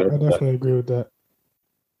 I definitely agree with that.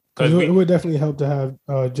 Because it would definitely help to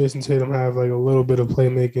have Jason Tatum have like a little bit of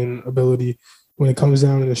playmaking ability when it comes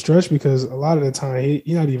down in the stretch, because a lot of the time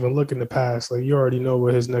he's not even looking to pass. Like you already know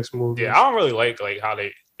what his next move is. Yeah, I don't really like how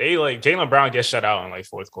they like Jaylen Brown gets shut out in like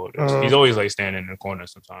fourth quarter. He's always like standing in the corner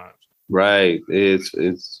sometimes. Right.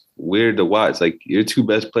 It's weird to watch. Like your two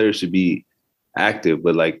best players should be active,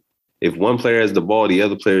 but like if one player has the ball, the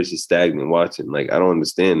other player is just stagnant watching. Like I don't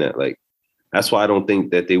understand that. Like that's why I don't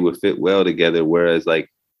think that they would fit well together. Whereas like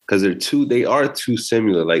because they are too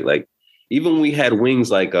similar. Like even when we had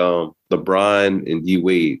wings like LeBron and D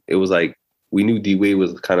Wade, it was like we knew D Wade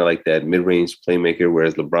was kind of like that mid-range playmaker,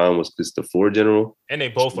 whereas LeBron was just the floor general. And they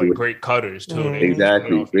both like great cutters too.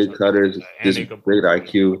 Exactly, great cutters, just great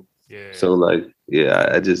IQ. Yeah. So like,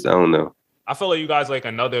 yeah, I don't know. I feel like you guys like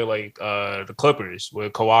another like the Clippers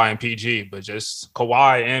with Kawhi and PG, but just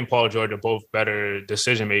Kawhi and Paul George are both better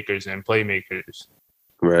decision makers and playmakers.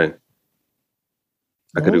 Right.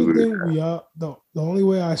 I could agree. The only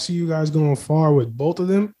way I see you guys going far with both of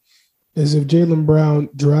them is if Jaylen Brown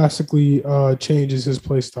drastically changes his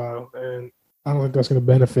play style, and I don't think that's going to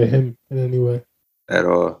benefit him in any way at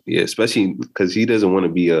all. Yeah, especially because he doesn't want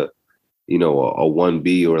to be a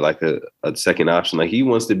 1B or like a second option. Like he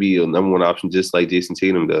wants to be a number one option, just like Jason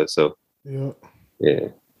Tatum does. So yeah,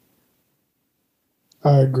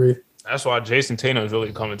 I agree. That's why Jason Tatum is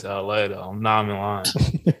really coming to LA, though. I'm not even lying.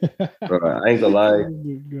 Bro, I ain't gonna lie.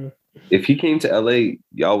 if he came to LA,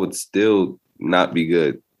 y'all would still not be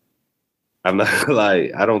good. I'm not gonna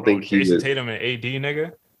lie. I don't think he Jason would. Tatum and AD,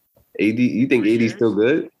 nigga. AD, you think AD's still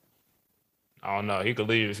good? I don't know. He could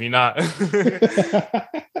leave if he not.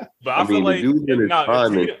 But I mean, the dude's in his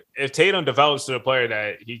prime. If Tatum develops to the player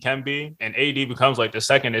that he can be, and AD becomes like the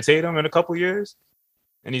second to Tatum in a couple years,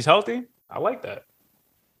 and he's healthy, I like that.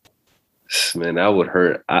 Man, that would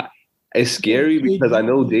hurt. It's scary because I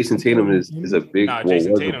know Jason Tatum is a big.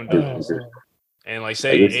 Jason Tatum does. And like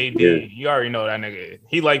say AD, you already know that nigga.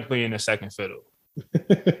 He like being the second fiddle.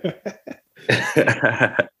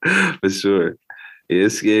 For sure. Yeah,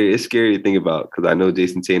 it's scary. It's scary to think about because I know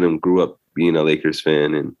Jason Tatum grew up being a Lakers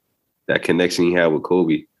fan and that connection he had with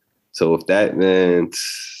Kobe. So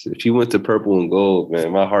if he went to purple and gold,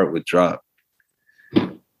 man, my heart would drop.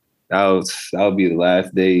 That would be the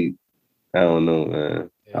last day. I don't know, man.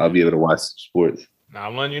 Yeah. I'll be able to watch sports. Now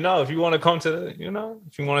I'm letting you know if you want to come to, if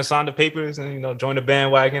you want to sign the papers and join the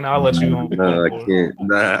bandwagon, I'll let you know. No, I can't.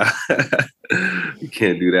 Nah, you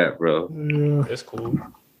can't do that, bro. It's cool.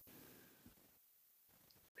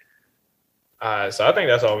 All right, so I think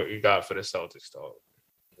that's all we got for the Celtics talk.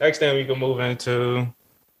 Next thing we can move into,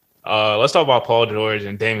 let's talk about Paul George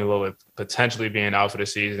and Damian Lillard potentially being out for the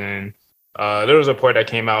season. There was a report that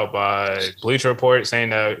came out by Bleacher Report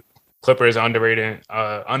saying that Clippers operating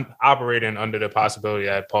under the possibility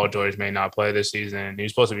that Paul George may not play this season.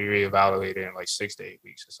 He's supposed to be reevaluated in like 6 to 8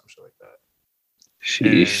 weeks or something like that.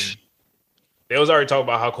 Sheesh. And they was already talking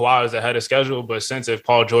about how Kawhi is ahead of schedule, but since if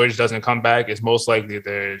Paul George doesn't come back, it's most likely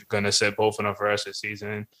they're going to sit both of them for the rest of the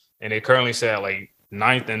season. And they currently sit at like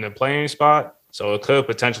 9th in the playing spot, so it could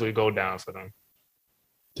potentially go down for them.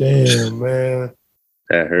 Damn, man.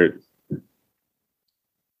 That hurts.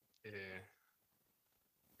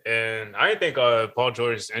 And I didn't think Paul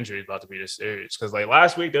George's injury is about to be this serious because, like,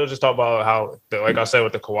 last week they were just talking about how, like I said,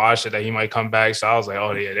 with the Kawhi shit that he might come back. So I was like,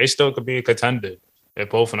 oh, yeah, they still could be a contender if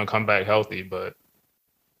both of them come back healthy, but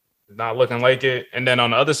not looking like it. And then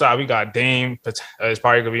on the other side, we got Dame. It's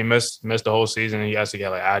probably going to be missed the whole season. He has to get,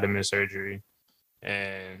 like, abdomen surgery.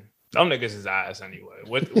 And them niggas is ass anyway.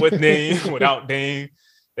 With Dame, without Dame,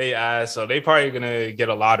 they ass. So they probably going to get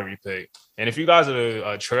a lottery pick. And if you guys are the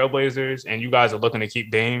Trailblazers and you guys are looking to keep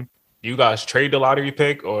Dame, do you guys trade the lottery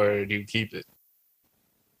pick or do you keep it?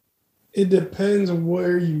 It depends on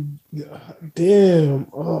where you – damn.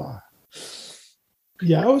 Oh.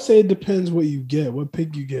 Yeah, I would say it depends what you get, what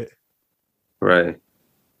pick you get. Right.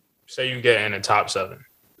 Say you get in the top 7.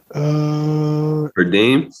 For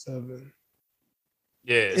Dame? 7.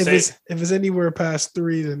 Yeah. If it's anywhere past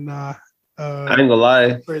 3, then nah. I ain't gonna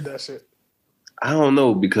lie. Trade that shit. I don't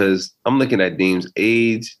know because I'm looking at Dame's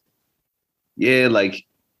age. Yeah, like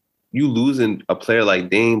you losing a player like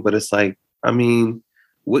Dame, but it's like, I mean,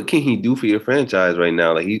 what can he do for your franchise right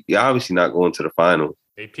now? Like he obviously not going to the finals.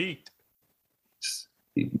 They peaked.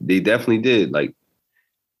 They definitely did. Like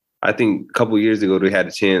I think a couple of years ago they had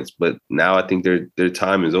a chance, but now I think their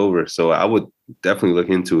time is over. So I would definitely look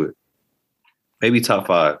into it. Maybe top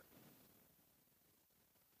 5.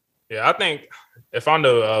 Yeah, I think if I'm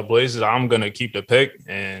the Blazers, I'm going to keep the pick.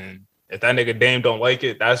 And if that nigga Dame don't like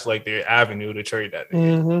it, that's like their avenue to trade that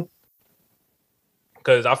nigga.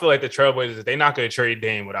 Because I feel like the Trailblazers, they're not going to trade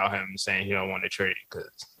Dame without him saying he don't want to trade because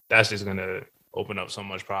that's just going to open up so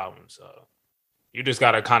much problems. So you just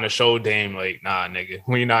got to kind of show Dame like, nah, nigga,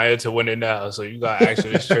 we not here to win it now. So you got to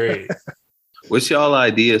actually trade. What's y'all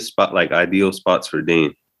ideal spots for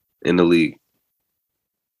Dame in the league?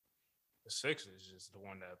 The Sixers is the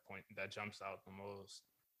one that jumps out the most.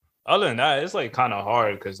 Other than that, it's like kind of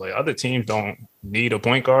hard because like other teams don't need a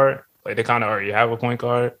point guard. Like they kind of already have a point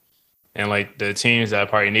guard, and like the teams that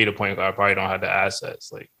probably need a point guard probably don't have the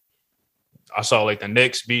assets. Like I saw like the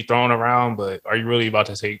Knicks be thrown around, but are you really about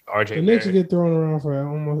to take RJ? The Knicks get thrown around for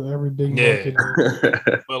almost every big market.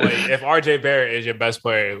 But like if RJ Barrett is your best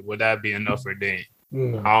player, would that be enough for Dame?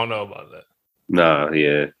 No. I don't know about that. Nah,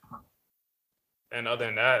 yeah. And other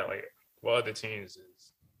than that, like what other teams is?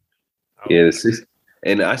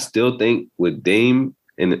 And I still think with Dame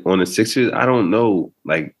and on the Sixers, I don't know.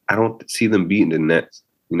 Like I don't see them beating the Nets.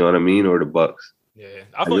 You know what I mean, or the Bucks. Yeah,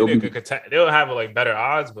 I feel like they could contend. They'll have like better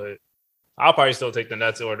odds, but I'll probably still take the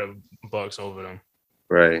Nets or the Bucks over them.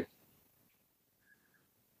 Right.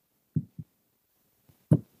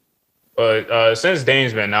 But since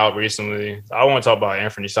Dame's been out recently, I want to talk about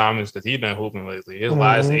Anthony Simons because he's been hooping lately. His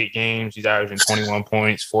last 8 games, he's averaging 21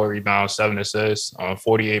 points, 4 rebounds, 7 assists, on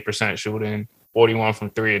 48% shooting, 41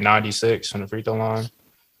 from 3 and 96 from the free throw line.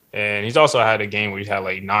 And he's also had a game where he's had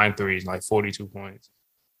like 9 threes and like 42 points.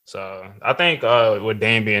 So I think with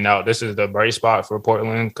Dame being out, this is the bright spot for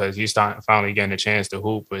Portland because he's finally getting a chance to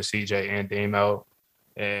hoop with CJ and Dame out.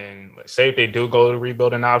 And say if they do go to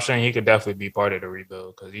rebuilding option, he could definitely be part of the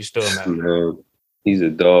rebuild because he's still mad. Man, he's a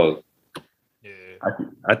dog. Yeah,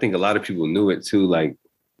 I think a lot of people knew it too. Like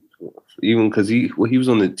even because he was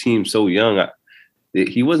on the team so young.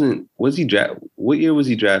 He wasn't. Was he drafted? What year was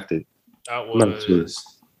he drafted? that was.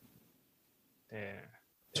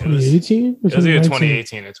 2018? It was either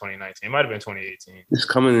 2018 or 2019. It might have been 2018. Just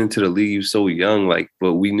coming into the league, he was so young, like,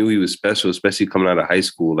 but we knew he was special, especially coming out of high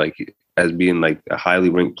school, like as being like a highly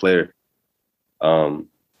ranked player. I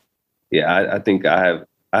think I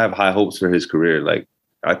have high hopes for his career. Like,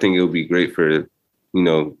 I think it would be great for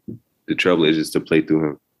the Trailblazers to play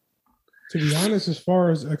through him. To be honest, as far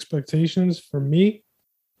as expectations for me,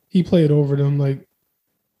 he played over them. Like,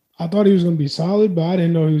 I thought he was going to be solid, but I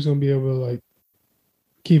didn't know he was going to be able to like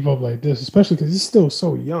keep up like this, especially because he's still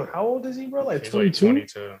so young. How old is he, bro? Like 22?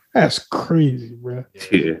 22. That's crazy, bro.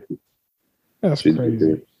 Yeah. That's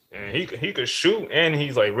crazy. And he could shoot, and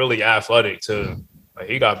he's like really athletic too. Like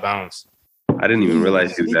he got bounce. I didn't even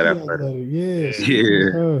realize he was that athletic.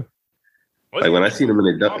 Yeah. Like when I seen him in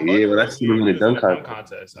the dunk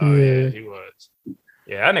contest. Oh yeah, he was.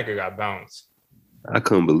 Yeah, that nigga got bounce. I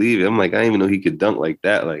couldn't believe it. I'm like, I didn't even know he could dunk like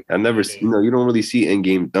that. Like I never, you don't really see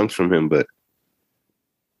in-game dunks from him, but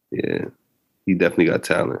yeah, he definitely got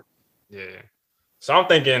talent. Yeah. So I'm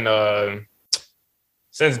thinking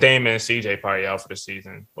since Dame and CJ probably out for the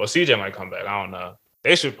season, well, CJ might come back. I don't know.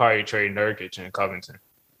 They should probably trade Nurkic and Covington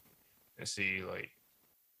and see, like,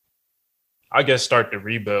 I guess start the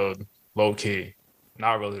rebuild low key.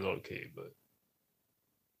 Not really low key, but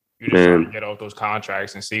you just try to get off those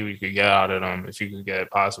contracts and see what you could get out of them. If you could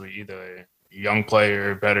get possibly either a young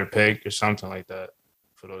player, better pick, or something like that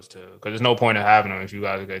for those two. Because there's no point in having them if you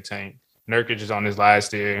guys get tanked. Nurkic is on his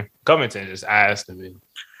last year. Covington just asked to be.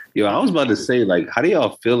 Yo, I was about to say, like, how do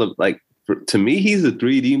y'all feel? Like, to me, he's a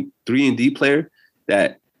 3-and-D player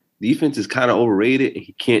that defense is kind of overrated and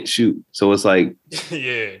he can't shoot. So it's like,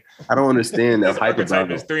 yeah, I don't understand that hype about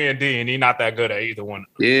him. He's 3-and-D and he's not that good at either one.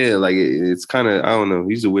 Yeah, like it's kind of, I don't know.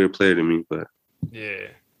 He's a weird player to me, but yeah,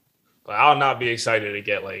 but I'll not be excited to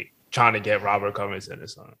get like trying to get Robert Covington or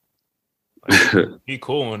something. Like, he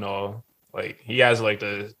cool and all. Like he has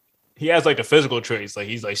the physical traits. Like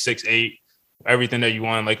he's like 6'8", everything that you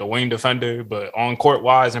want, like a wing defender. But on court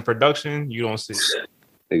wise and production, you don't see it.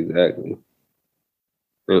 Exactly.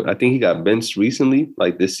 I think he got benched recently,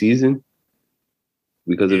 like this season,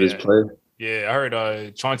 because of his play. Yeah, I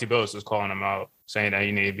heard Chauncey Billups was calling him out, saying that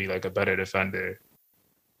he needed to be like a better defender.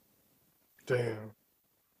 Damn.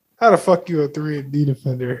 How the fuck you a 3-and-D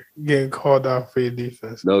defender getting called out for your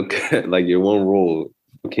defense? No, like your one role,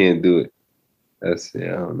 you can't do it. I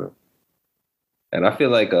don't know. And I feel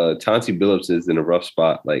like Chauncey Billups is in a rough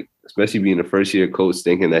spot, like especially being a first-year coach,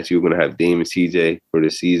 thinking that you were going to have Dame and CJ for the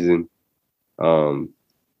season.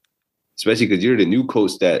 Especially because you're the new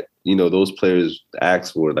coach that, those players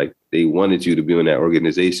asked for, like they wanted you to be in that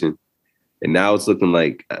organization. And now it's looking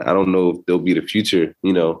like, I don't know if they'll be the future,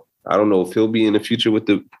 I don't know if he'll be in the future with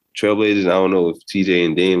the Trailblazers. I don't know if TJ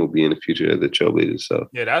and Dame will be in the future of the Trailblazers. So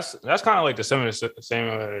yeah, that's kind of like the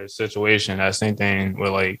similar situation. That same thing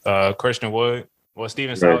with like Christian Wood. Well,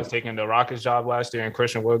 Steven Silas taking the Rockets job last year and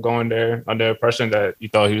Christian Wood going there under the impression that you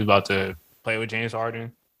thought he was about to play with James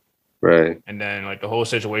Harden. Right. And then like the whole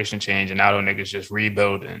situation changed and now those niggas just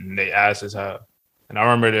rebuild and they ass as hell. And I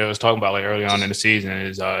remember they was talking about like early on in the season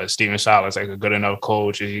is Steven Silas like a good enough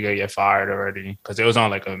coach? Is he gonna get fired already? Because it was on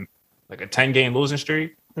like a 10-game losing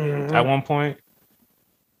streak at one point.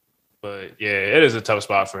 But yeah, it is a tough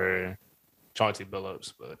spot for Chauncey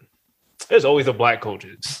Billups. But there's always the black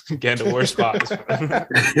coaches getting the worst spots.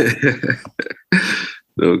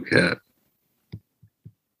 No cap.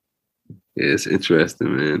 Yeah, it's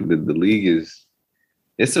interesting, man. The league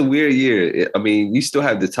it's a weird year. I mean, you still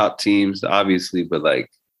have the top teams, obviously, but like,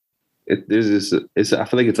 I feel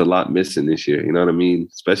like it's a lot missing this year. You know what I mean?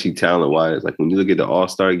 Especially talent-wise. Like when you look at the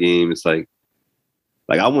All-Star game, it's like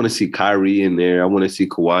I want to see Kyrie in there. I want to see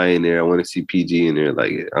Kawhi in there. I want to see PG in there.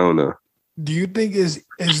 Like, I don't know. Do you think is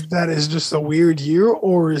just a weird year,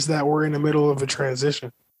 or is that we're in the middle of a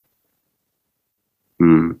transition?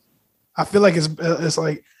 I feel like it's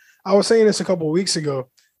like I was saying this a couple of weeks ago.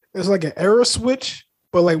 It's like an era switch,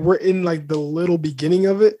 but like we're in like the little beginning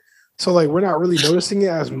of it. So like we're not really noticing it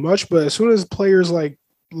as much. But as soon as players like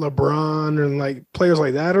LeBron and like players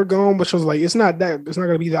like that are gone, which was like it's not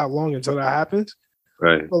gonna be that long until that happens.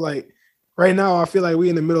 Right. But like right now, I feel like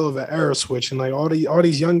we're in the middle of an era switch, and like all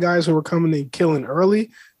these young guys who were coming and killing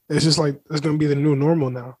early, it's just like it's gonna be the new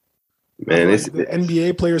normal now. Man, like the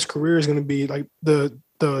NBA player's career is going to be like the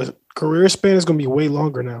career span is going to be way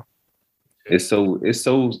longer now. It's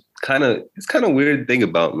kind of weird to think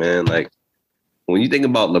about, man. Like when you think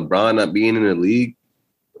about LeBron not being in the league,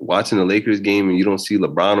 watching the Lakers game and you don't see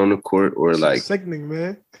LeBron on the court, or like sickening,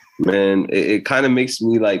 man. Man, it kind of makes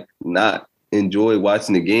me like not enjoy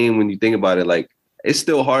watching the game when you think about it. Like it's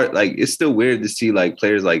still hard, like it's still weird to see like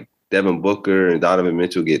players like Devin Booker and Donovan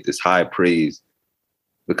Mitchell get this high praise.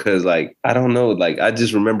 Because, like, I don't know, like, I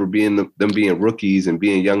just remember them being rookies and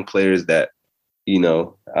being young players that, I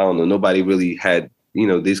don't know, nobody really had,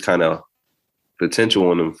 this kind of potential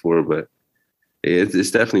on them for, but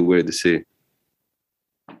it's definitely weird to see.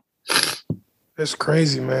 It's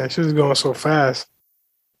crazy, man. Shit is going so fast.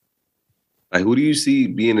 Like, who do you see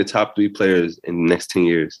being the top 3 players in the next 10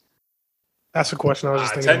 years? That's a question I was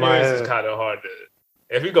just thinking. 10 years is kind of hard to.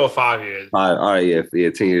 If we go 5 years. All right, yeah,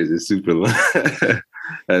 10 years is super long.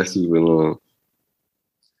 That's super long.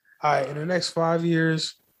 All right, in the next 5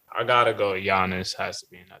 years, I gotta go. Giannis has to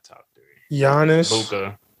be in that top 3. Giannis,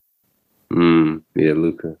 Luka. Yeah,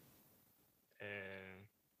 Luka. And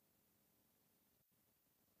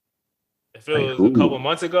if it was a couple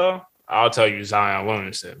months ago, I'll tell you Zion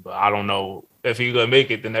Williamson, but I don't know if he's gonna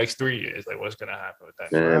make it the next 3 years. Like, what's gonna happen with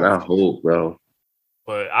that? Man, I hope, bro.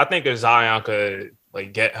 But I think if Zion could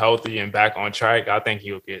like get healthy and back on track, I think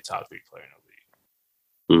he'll be a top 3 player in the league.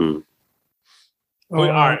 All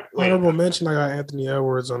right, honorable mention, I got Anthony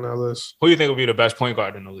Edwards on that list. Who do you think will be the best point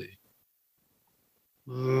guard in the league?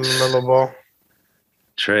 LaMelo Ball.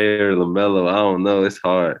 Trey or LaMelo, I don't know. It's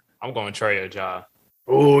hard. I'm going Trey or Ja.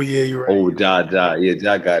 Oh, yeah, you're right. Oh, Ja. Yeah,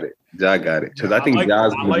 Ja got it. Because I think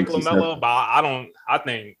Ja's I like LaMelo, but I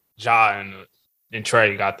think Ja and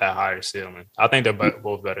Trey got that higher ceiling. I think they're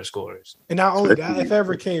both better scorers. And not only that, if it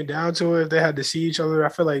ever came down to it, if they had to see each other, I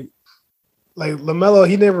feel like LaMelo,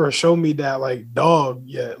 he never showed me that like dog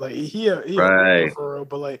yet. Like he right for real,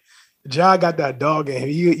 but like Ja got that dog in him.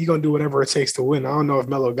 He gonna do whatever it takes to win. I don't know if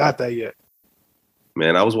Melo got that yet.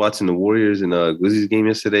 Man, I was watching the Warriors and Grizzlies game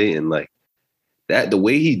yesterday, and like that, the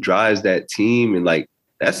way he drives that team, and like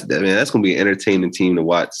that's gonna be an entertaining team to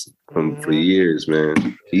watch for years,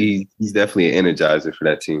 man. He's definitely an energizer for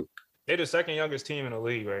that team. They're the second youngest team in the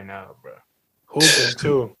league right now, bro. Hoopers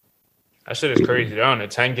too. That shit is crazy. They're on a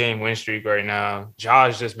 10-game win streak right now.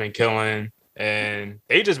 Ja's just been killing, and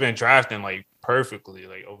they just been drafting like perfectly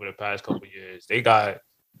like over the past couple of years. They got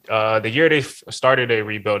the year they started their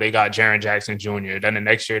rebuild, they got Jaren Jackson Jr. Then the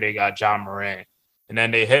next year they got John Morant, and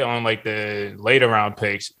then they hit on like the later round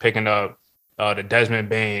picks, picking up the Desmond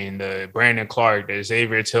Bain, the Brandon Clark, the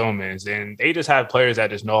Xavier Tillmans, and they just have players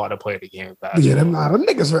that just know how to play the game of basketball. Yeah, them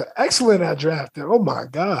niggas are excellent at drafting. Oh my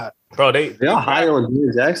god, bro, y'all high on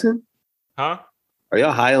Jaren Jackson? Huh? Are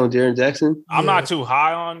y'all high on Jaren Jackson? I'm not too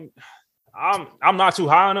high on. I'm not too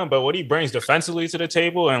high on him, but what he brings defensively to the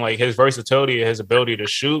table and like his versatility and his ability to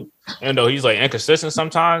shoot, and though he's like inconsistent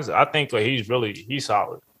sometimes, I think like he's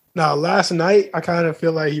solid. Now, last night I kind of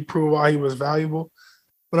feel like he proved why he was valuable.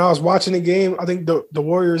 When I was watching the game, I think the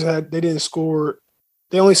Warriors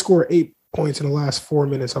they only scored 8 points in the last 4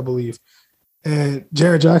 minutes, I believe. And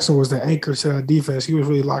Jaren Jackson was the anchor to that defense. He was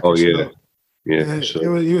really locking shit up. Yeah,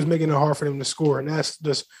 sure. He was making it hard for them to score, and that's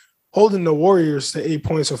just holding the Warriors to 8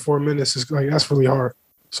 points in 4 minutes is like that's really hard.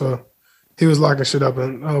 So he was locking shit up,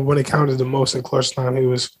 and when it counted the most in clutch time, he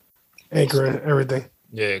was anchoring everything.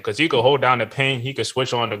 Yeah, because he could hold down the paint, he could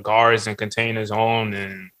switch on the guards and contain his own,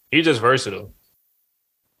 and he's just versatile.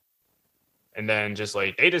 And then just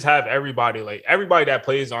like they just have everybody that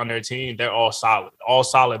plays on their team, they're all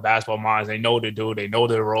solid basketball minds. They know what to do, they know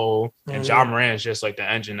their role. And John Moran is just like the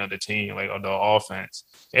engine of the team, like of the offense.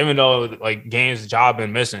 Even though like games Ja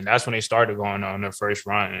been missing, that's when they started going on their first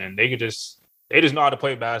run, and they just know how to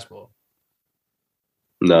play basketball.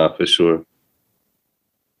 Nah, for sure.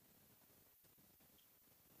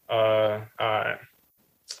 All right.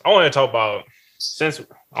 I want to talk about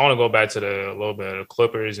I want to go back to a little bit of the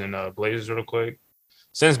Clippers and Blazers real quick.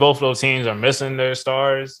 Since both of those teams are missing their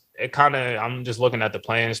stars, I'm just looking at the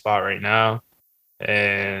playing spot right now,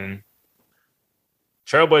 and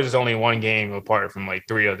Trailblazers is only one game apart from like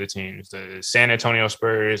 3 other teams. The San Antonio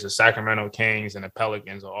Spurs, the Sacramento Kings, and the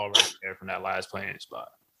Pelicans are all right there from that last playing spot.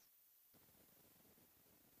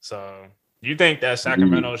 So you think that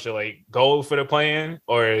Sacramento should like go for the play-in,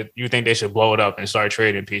 or you think they should blow it up and start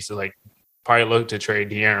trading pieces? Like probably look to trade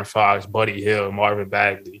De'Aaron Fox, Buddy Hield, Marvin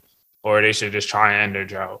Bagley, or they should just try and end their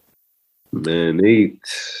drought. Man,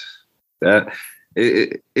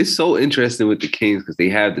 it's so interesting with the Kings because they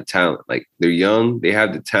have the talent. Like they're young, they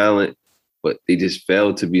have the talent, but they just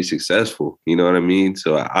failed to be successful. You know what I mean?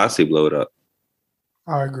 So I say blow it up.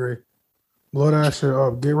 I agree. Blow that shit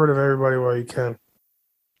up. Get rid of everybody while you can.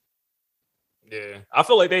 Yeah, I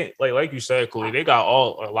feel like they like you said, Cooley. They got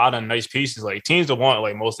a lot of nice pieces. Like teams that want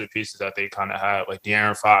like most of the pieces that they kind of have, like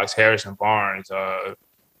De'Aaron Fox, Harrison Barnes,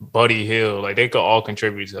 Buddy Hill. Like they could all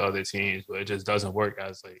contribute to other teams, but it just doesn't work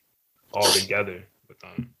as like all together with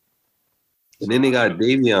them. And then they got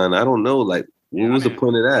Davion. I don't know. Like, what was the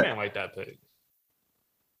point of I that? didn't like that pick.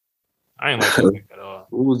 I didn't like that pick at all.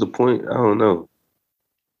 What was the point? I don't know.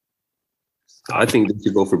 I think they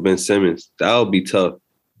should go for Ben Simmons. That would be tough.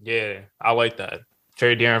 Yeah, I like that.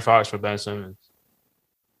 Trade De'Aaron Fox for Ben Simmons.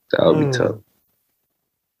 That would be tough.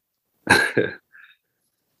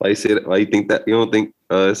 Why you think that? You don't think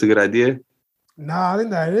it's a good idea? Nah, I think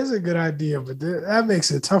that is a good idea, but that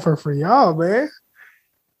makes it tougher for y'all, man.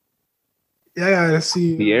 Yeah, I gotta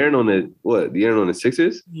see. De'Aaron on the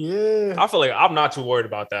Sixers? Yeah. I feel like I'm not too worried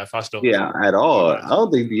about that. If I still at all. I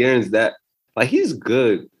don't think De'Aaron's that. Like, he's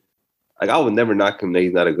good. Like, I would never knock him that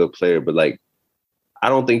he's not a good player, but like, I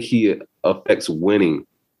don't think he affects winning,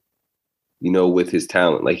 with his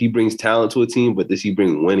talent. Like, he brings talent to a team, but does he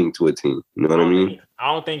bring winning to a team? You know what I mean?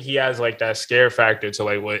 I don't think he has like that scare factor to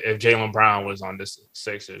like what if Jaylen Brown was on the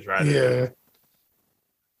Sixers, right? Yeah.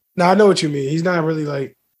 No, I know what you mean. He's not really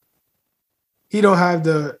like I don't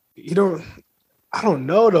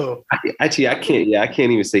know though. I can't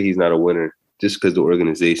even say he's not a winner just because the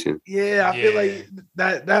organization. Yeah, I feel like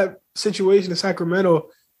that situation in Sacramento,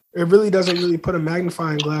 it really doesn't really put a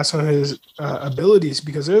magnifying glass on his abilities,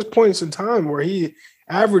 because there's points in time where he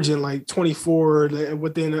averaging like 24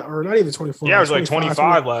 within, or not even 24. Yeah, it was like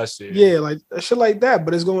 25 last year. Yeah, like shit like that,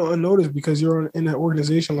 but it's going unnoticed because you're in an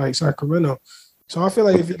organization like Sacramento. So I feel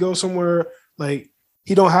like if you go somewhere, like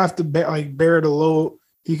he don't have to bear the load.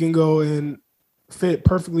 He can go and fit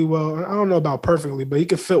perfectly well. I don't know about perfectly, but he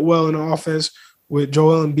can fit well in the offense with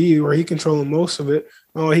Joel Embiid, where he controlling most of it.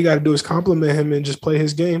 All he got to do is compliment him and just play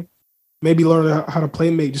his game. Maybe learn how to play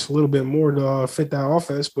make just a little bit more to fit that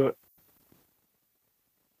offense. But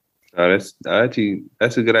that's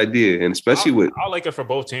a good idea, and especially I like it for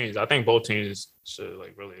both teams. I think both teams should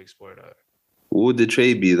like really explore that. What would the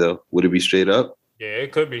trade be though? Would it be straight up? Yeah,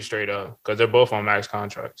 it could be straight up because they're both on max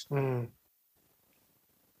contracts. Yeah,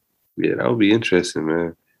 that would be interesting,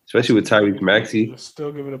 man. Especially with Tyrese Maxey.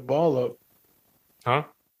 Still giving the ball up. Huh?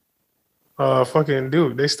 Fucking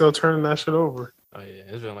dude, they still turning that shit over. Oh yeah,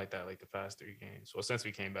 it's been like that like the past 3 games. Well, since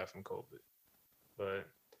we came back from COVID. But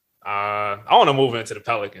I want to move into the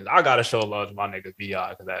Pelicans. I gotta show love to my nigga BI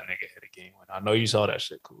because that nigga hit a game winner. I know you saw that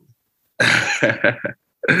shit, cool.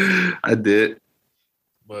 I did.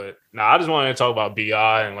 But I just wanted to talk about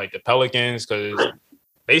BI and like the Pelicans because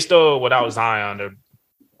they still, without Zion, they're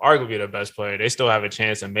arguably the best player. They still have a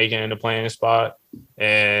chance of making it in the playing spot.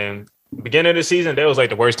 And beginning of the season, they was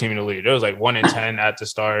like the worst team in the league. They was like 1-10 at the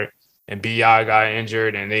start, and BI got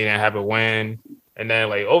injured and they didn't have a win. And then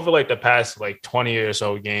like over like the past like 20 or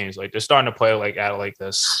so games, like they're starting to play like at like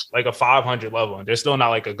this like a 500 level. And they're still not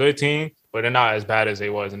like a good team, but they're not as bad as they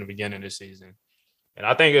was in the beginning of the season. And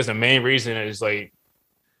I think it's the main reason is like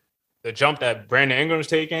the jump that Brandon Ingram's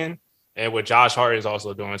taking and what Josh Hart is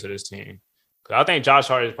also doing to this team. Because I think Josh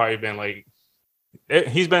Hart has probably been like,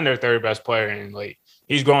 he's been their third best player, and like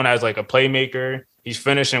he's grown as like a playmaker. He's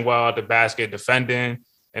finishing well at the basket, defending,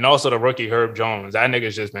 and also the rookie Herb Jones. That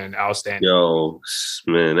nigga's just been outstanding. Yo,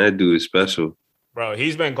 man, that dude is special. Bro,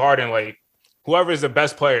 he's been guarding like whoever is the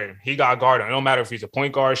best player, he got guarding. It don't matter if he's a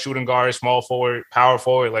point guard, shooting guard, small forward, power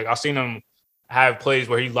forward. Like I've seen him have plays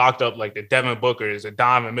where he locked up like the Devin Bookers, the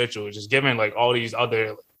Donovan Mitchell, just giving like all these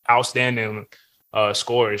other outstanding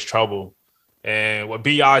scorers trouble. And what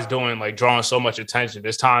BI is doing, like drawing so much attention.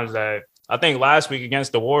 There's times that I think last week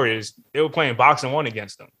against the Warriors, they were playing boxing one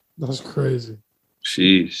against them. That's crazy.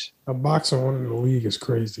 Sheesh. A boxing one in the league is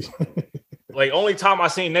crazy. Like only time I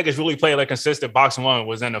seen niggas really play like consistent boxing one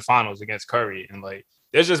was in the finals against Curry. And like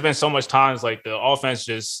there's just been so much times like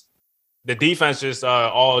the defense just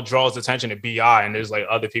all draws attention to BI, and there's like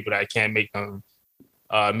other people that can't make them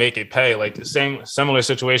make it pay. Like the similar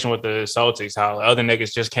situation with the Celtics, how other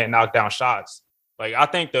niggas just can't knock down shots. Like I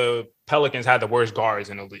think the Pelicans had the worst guards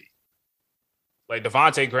in the league. Like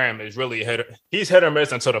Devontae Graham is really he's hit or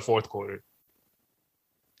miss until the fourth quarter.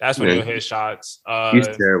 That's when he'll hit shots. He's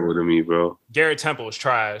terrible to me, bro. Garrett Temple is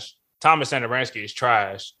trash. Thomas Sandaransky is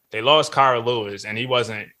trash. They lost Kyra Lewis, and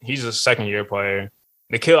he's a second-year player.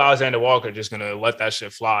 Nikhil Alexander-Walker just going to let that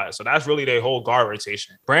shit fly. So that's really their whole guard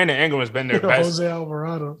rotation. Brandon Ingram has been their best. Jose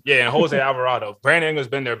Alvarado. Yeah, and Jose Alvarado. Brandon Ingram's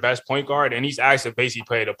been their best point guard, and he's actually basically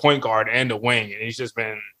played the point guard and the wing.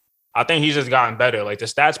 And I think he's just gotten better. Like the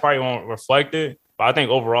stats probably won't reflect it, but I think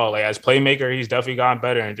overall, like as playmaker, he's definitely gotten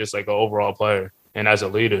better and just like an overall player and as a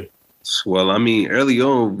leader. Well, I mean, early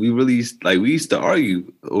on, we used to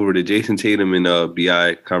argue over the Jason Tatum and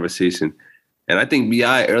Bi conversation, and I think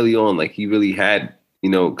Bi early on, like he really had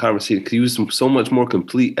conversation because he was so much more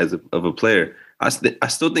complete of a player. I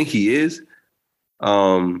still think he is.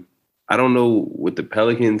 I don't know with the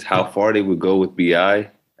Pelicans how far they would go with Bi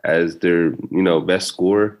as their best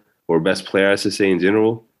scorer or best player, I should say in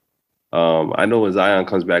general. I know when Zion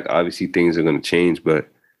comes back, obviously things are going to change, but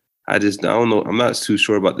I don't know. I'm not too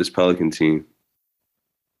sure about this Pelican team.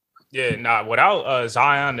 Yeah, nah. Without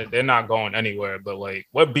Zion, they're not going anywhere. But like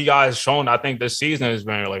what Bi has shown, I think this season has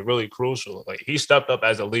been like really crucial. Like he stepped up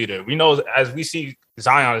as a leader. We know as we see,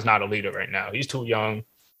 Zion is not a leader right now. He's too young,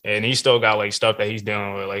 and he still got like stuff that he's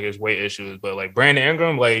dealing with, like his weight issues. But like Brandon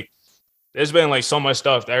Ingram, like there's been like so much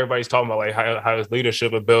stuff that everybody's talking about, like how his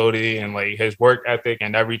leadership ability and like his work ethic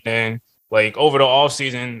and everything. Like over the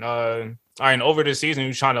offseason, over the season, he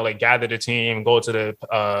was trying to like gather the team and go to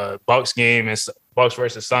the Bucks game and Bucks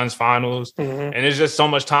versus Suns finals. Mm-hmm. And there's just so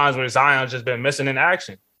much times where Zion's just been missing in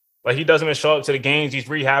action. Like he doesn't even show up to the games. He's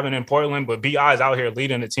rehabbing in Portland, but Bi is out here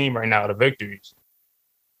leading the team right now to victories.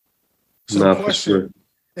 So, question: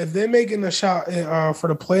 if they're making a shot for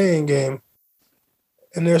the playing game,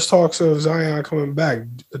 and there's talks of Zion coming back,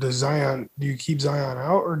 do you keep Zion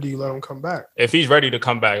out or do you let him come back? If he's ready to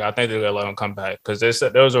come back, I think they're gonna let him come back because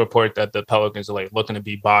there was a report that the Pelicans are like looking to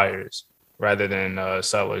be buyers rather than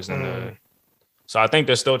sellers. So I think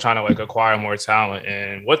they're still trying to like acquire more talent.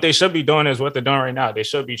 And what they should be doing is what they're doing right now. They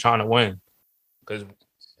should be trying to win because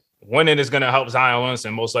winning is gonna help Zion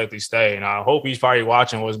Williamson most likely stay. And I hope he's probably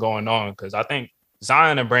watching what's going on because I think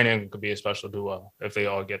Zion and Brandon could be a special duo if they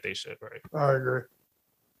all get their shit right. I agree.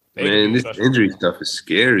 Man, this injury stuff is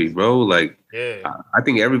scary, bro. Like, yeah. I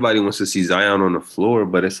think everybody wants to see Zion on the floor,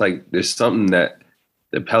 but it's like there's something that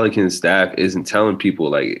the Pelicans staff isn't telling people,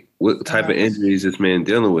 like what type of injuries this man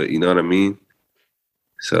dealing with. You know what I mean?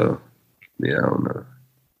 So, yeah, I don't know.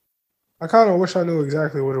 I kind of wish I knew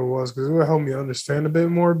exactly what it was because it would help me understand a bit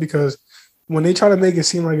more. Because when they try to make it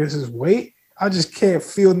seem like it's his weight, I just can't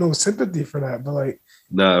feel no sympathy for that. But like.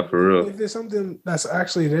 Nah, for real. If there's something that's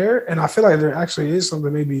actually there, and I feel like there actually is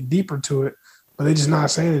something maybe deeper to it, but they're just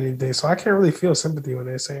not saying anything. So I can't really feel sympathy when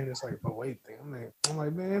they're saying it's like a weight thing. I'm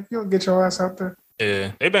like, man, if you don't get your ass out there.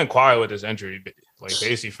 Yeah, they've been quiet with this injury, like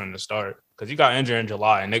basically from the start. Because he got injured in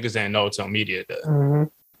July, and niggas didn't know until media did. Mm-hmm.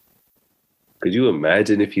 Could you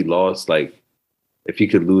imagine if he lost, like, if he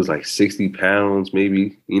could lose like 60 pounds,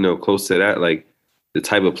 maybe, close to that, like, the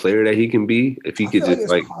type of player that he can be, if he could just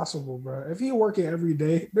it's possible, bro. If he working every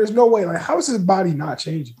day, there's no way. Like, how is his body not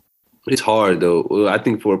changing? It's hard though. Well, I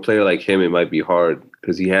think for a player like him, it might be hard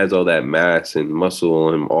because he has all that mass and muscle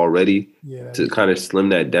on him already. Yeah, to kind of slim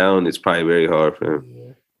that down, it's probably very hard for him.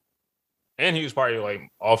 Yeah. And he was probably like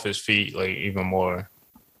off his feet, like even more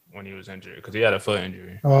when he was injured because he had a foot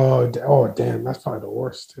injury. Oh, damn, that's probably the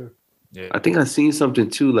worst too. Yeah, I think I seen something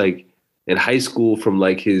too, like. In high school, from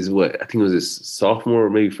like I think it was his sophomore or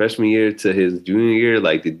maybe freshman year to his junior year,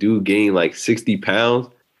 like the dude gained like 60 pounds.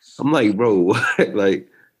 I'm like, bro, what? Like,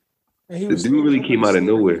 the dude really came out of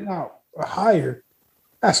nowhere. Higher.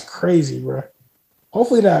 That's crazy, bro.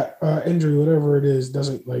 Hopefully that injury, whatever it is,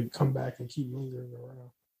 doesn't like come back and keep lingering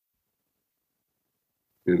around.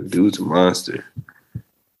 The dude's a monster.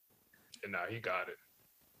 Nah, he got it.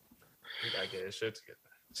 He got to get his shit together.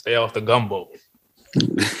 Stay off the gumbo. I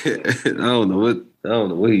don't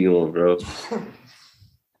know what he on, bro.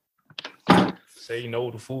 Say no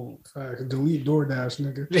to food. Delete DoorDash,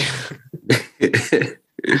 nigga.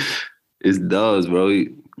 It's does, bro.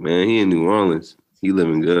 He in New Orleans. He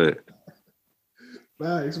living good.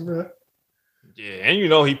 Nice, bro. Yeah, and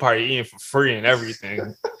he probably eating for free and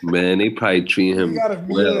everything. Man, they probably treat him. You got a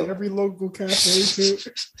meal at every local cafe too.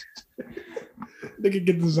 They can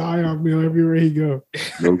get the Zion meal everywhere he go.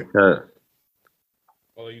 No cut.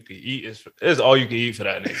 All you can eat is all you can eat for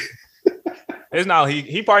that nigga. It's not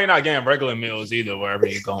he probably not getting regular meals either wherever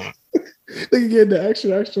he's going. They can get the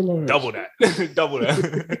extra large. Double that. Double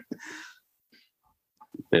that.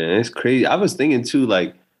 Man, it's crazy. I was thinking too,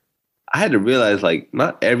 like, I had to realize, like,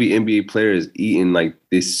 not every NBA player is eating like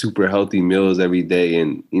these super healthy meals every day.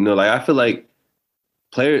 And, like, I feel like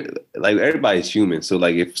everybody's human. So,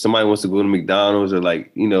 like, if somebody wants to go to McDonald's or,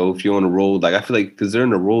 like, if you're on the road, like, I feel like because they're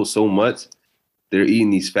on the road so much, they're eating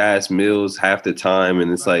these fast meals half the time,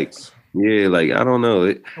 and it's like, yeah, like I don't know.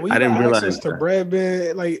 I didn't realize access to bread,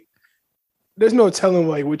 man. Like, there's no telling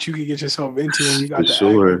like what you can get yourself into when you got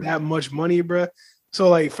that much money, bro. So,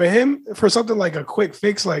 like for him, for something like a quick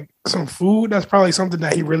fix, like some food, that's probably something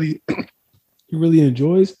that he really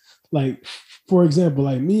enjoys. Like, for example,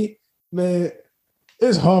 like me, man,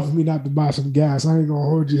 it's hard for me not to buy some gas. I ain't gonna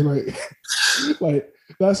hold you like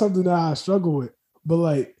that's something that I struggle with. But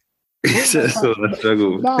like, nah,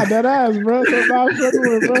 that ass, bro. So now I'm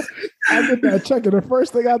struggling, bro. I get that check, and the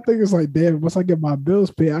first thing I think is like, damn, once I get my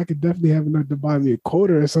bills paid, I could definitely have enough to buy me a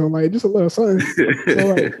quarter or something, like just a little something.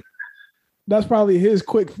 So like, that's probably his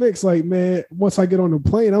quick fix. Like, man, once I get on the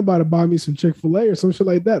plane, I'm about to buy me some Chick-fil-A or some shit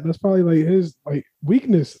like that. That's probably like his like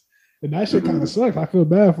weakness, and that shit kind of sucks. I feel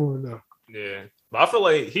bad for him now. Yeah, but I feel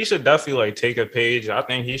like he should definitely like take a page. I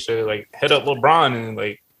think he should like hit up LeBron and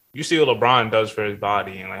like. You see what LeBron does for his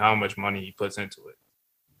body and like how much money he puts into it.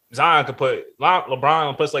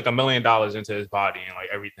 LeBron puts like $1 million into his body and like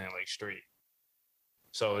everything like straight.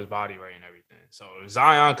 So his body right and everything. So if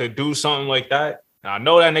Zion could do something like that. Now I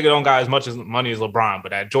know that nigga don't got as much money as LeBron, but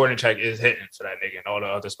that Jordan check is hitting for that nigga and all the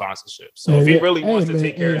other sponsorships. So if he really wants to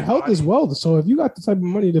take care of his health body, as well. So if you got the type of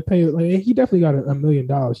money to pay, like he definitely got $1 million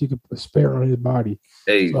he could spare on his body.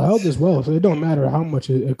 Hey, so health as well. So it don't matter how much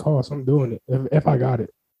it costs. I'm doing it if I got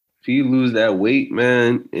it. If he lose that weight,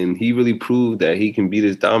 man, and he really proved that he can be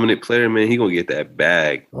this dominant player, man, he gonna get that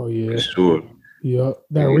bag. Oh yeah, for sure. Yeah,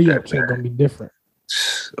 that re-up check gonna be different.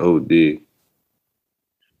 Oh, dude.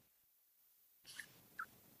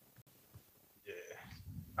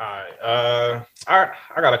 Yeah. All right.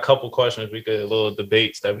 I got a couple questions. Little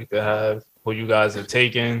debates that we could have. Who you guys are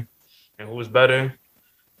taking, and who's better?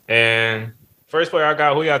 And first player I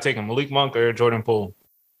got. Who y'all taking? Malik Monk or Jordan Poole?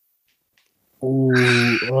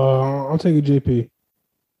 I'm taking JP.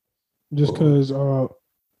 Just because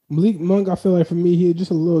Malik Monk, I feel like for me, he's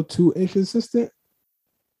just a little too inconsistent.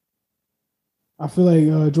 I feel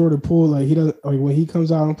like Jordan Poole, like he doesn't like when he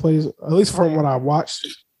comes out and plays, at least from what I watched.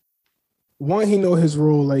 One, he know his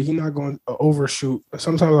role, like he's not going to overshoot.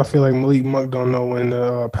 Sometimes I feel like Malik Monk don't know when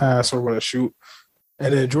to pass or when to shoot.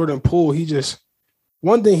 And then Jordan Poole,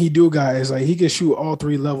 one thing he do got is like he can shoot all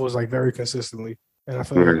three levels like very consistently. And I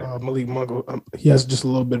feel like Malik Monk, he has just a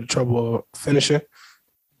little bit of trouble finishing.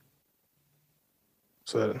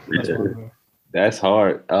 So that's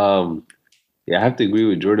hard. Yeah, I have to agree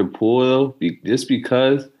with Jordan Poole though, just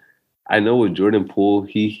because I know with Jordan Poole,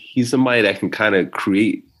 he's somebody that can kind of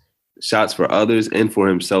create shots for others and for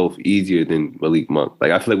himself easier than Malik Monk.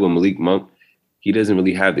 Like I feel like with Malik Monk, he doesn't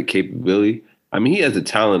really have the capability. I mean, he has the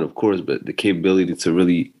talent, of course, but the capability to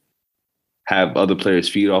really have other players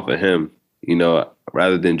feed off of him. You know,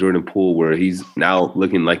 rather than Jordan Poole, where he's now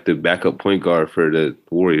looking like the backup point guard for the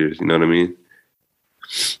Warriors. You know what I mean?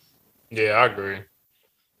 Yeah, I agree.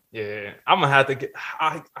 Yeah, I'm gonna have to get.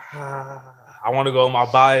 I want to go with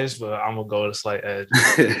my bias, but I'm gonna go with a slight edge.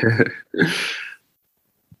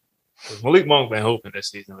 Malik Monk been hooping this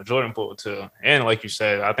season, but Jordan Poole too. And like you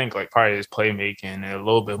said, I think like probably his playmaking and a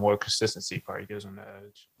little bit more consistency probably gives him the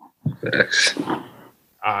edge.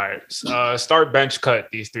 All right, start bench cut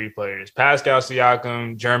these three players: Pascal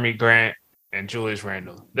Siakam, Jeremy Grant, and Julius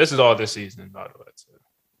Randle. This is all this season, by the way.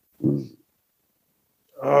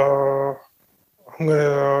 I'm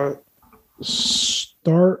gonna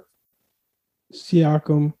start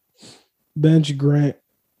Siakam, bench Grant,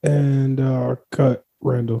 and cut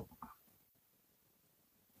Randle.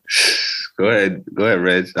 Go ahead,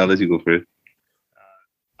 Reg. I'll let you go first.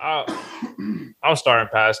 I'm starting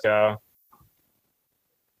Pascal.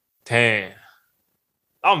 Damn.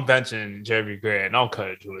 I'm benching Jeremy Grant. I'm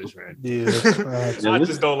cutting Julius Randle. Yeah, I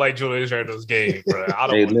just don't like Julius Randle's game, bro. I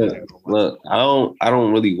don't look. I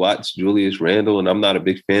don't really watch Julius Randle, and I'm not a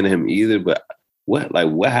big fan of him either. But what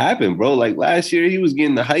happened, bro? Like last year, he was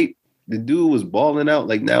getting the hype. The dude was balling out.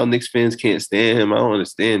 Like now, Knicks fans can't stand him. I don't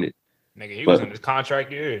understand it. Nigga, he was in his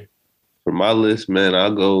contract year. For my list, man,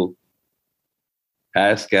 I'll go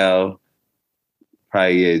Pascal.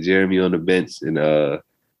 Probably Jeremy on the bench, and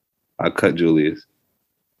I'll cut Julius.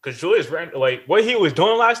 Because Julius Randle, like what he was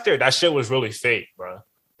doing last year, that shit was really fake, bro.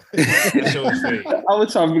 That shit was fake. I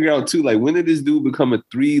was trying to figure out too, like when did this dude become a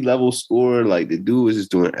 3-level scorer? Like the dude was just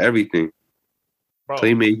doing everything, bro.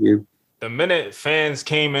 Playmaking. The minute fans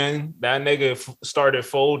came in, that nigga started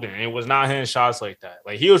folding. It was not hitting shots like that.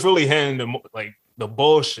 Like he was really hitting the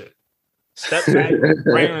bullshit. Step back,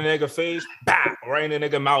 right in the nigga face, bam, right in the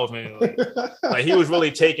nigga mouth, man. Like he was really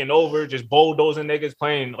taking over, just bulldozing niggas,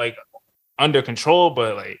 playing like under control.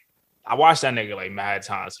 But like I watched that nigga like mad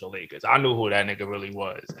times to the Lakers. I knew who that nigga really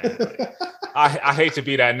was. And, like, I hate to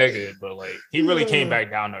be that nigga, but like he really came back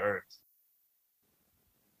down to earth.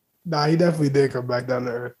 Nah, he definitely did come back down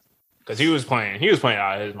to earth. Because he was playing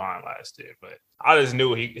out of his mind last year. But I just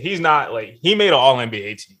knew he's not like he made an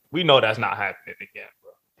all-NBA team. We know that's not happening again,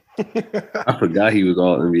 bro. I forgot he was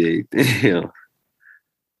all NBA. Damn.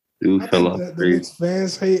 Dude fell off. The Knicks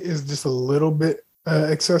fans hate is just a little bit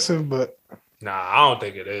excessive, but Nah, I don't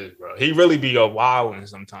think it is, bro. He really be a wildin'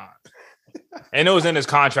 sometimes. And it was in his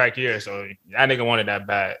contract year, so that nigga wanted that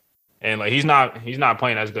bad. And like he's not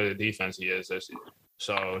playing as good a defense he is this year.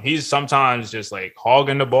 So he's sometimes just like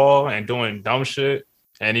hogging the ball and doing dumb shit,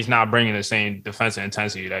 and he's not bringing the same defensive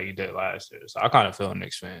intensity that he did last year. So I kind of feel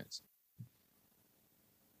Knicks fans.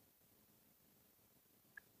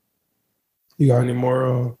 You got any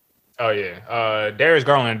more? Oh yeah, Darius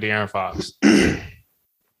Garland, De'Aaron Fox.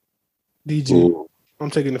 DG. Ooh. I'm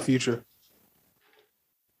taking the future.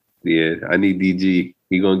 Yeah, I need DG.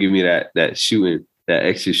 He gonna give me that shooting, that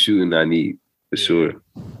extra shooting I need for sure.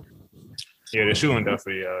 Yeah, the shooting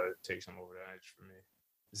definitely takes him over the edge for me.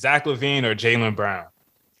 Zach LaVine or Jaylen Brown?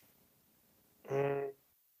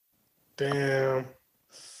 Damn.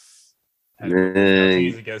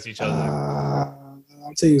 Teams against each other.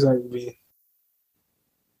 I'll take Zach LaVine.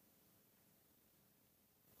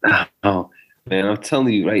 Oh man, I'm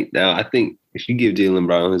telling you right now. I think if you give Jaylen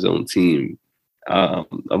Brown his own team,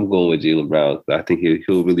 I'm going with Jaylen Brown. I think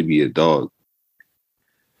he'll really be a dog.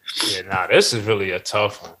 Yeah, this is really a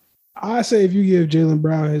tough one. I say if you give Jaylen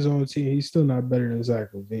Brown his own team, he's still not better than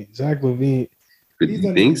Zach LaVine. Zach LaVine, he's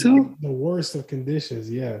done think so? The worst of conditions,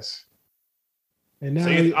 yes. And now,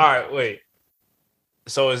 all right, wait.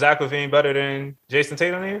 So is Zach LaVine better than Jason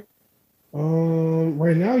Tatum here?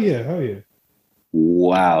 Right now, yeah, hell yeah.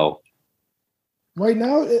 Wow. Right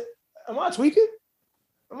now, am I tweaking?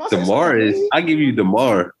 DeMar is. I give you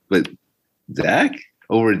DeMar, but Zach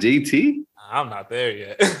over JT. I'm not there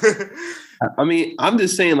yet. I mean, I'm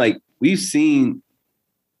just saying, like we've seen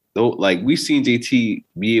JT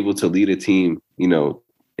be able to lead a team,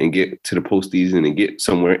 and get to the postseason and get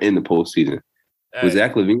somewhere in the postseason. With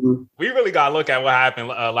Zach LaVine, we really gotta look at what happened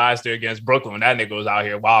last year against Brooklyn. That nigga was out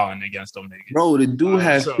here wilding against them niggas. Bro, the dude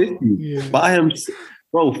had 50 by him.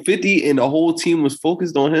 Bro, 50 and the whole team was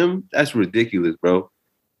focused on him. That's ridiculous, bro.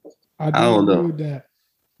 I don't know with that,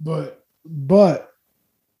 but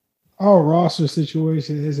our roster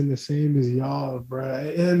situation isn't the same as y'all, bro.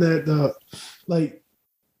 And that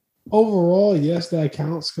overall, yes, that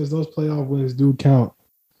counts because those playoff wins do count.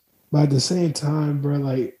 But at the same time, bro,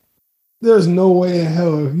 like there's no way in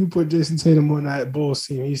hell if you put Jason Tatum on that Bulls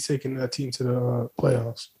team, he's taking that team to the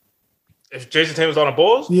playoffs. If Jason Tatum's on the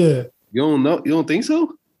Bulls, yeah. You don't know? You don't think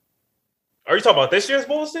so? Are you talking about this year's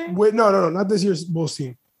Bulls team? Wait, no, not this year's Bulls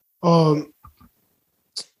team. I'm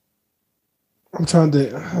trying to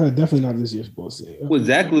definitely not this year's Bulls team. With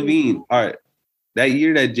Zach LaVine, all right, that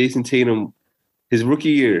year that Jason Tatum, his rookie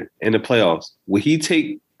year in the playoffs, will he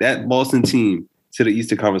take that Boston team to the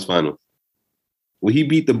Eastern Conference Finals? Will he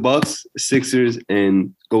beat the Bucks, Sixers,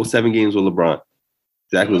 and go 7 games with LeBron?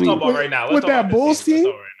 Zach LaVine. Let's talk about right now. With that Bulls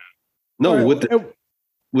team? No, right, with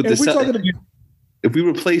the Celtics. If we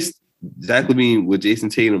replace Zach LaVine with Jason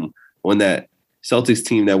Tatum on that Celtics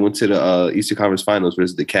team that went to the Eastern Conference Finals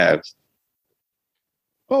versus the Cavs.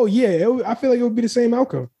 Oh, yeah. I feel like it would be the same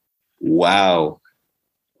outcome. Wow.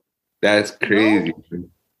 That's crazy. No.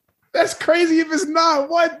 That's crazy if it's not.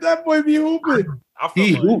 What? That boy be hooping.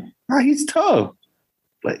 He's tough.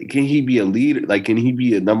 Like, can he be a leader? Like, can he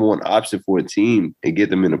be a number one option for a team and get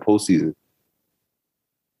them in the postseason?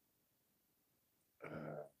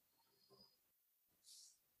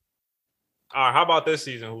 All right, how about this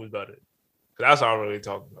season? Who's better? Because that's all I'm really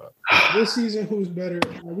talking about. This season, who's better?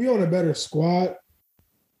 We on a better squad.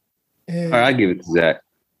 And all right, I give it to Zach.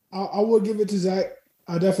 I will give it to Zach.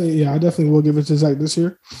 I definitely will give it to Zach this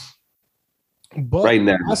year. But right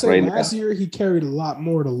now, I say last year he carried a lot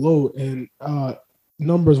more to load, and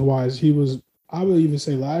numbers wise, he was. I would even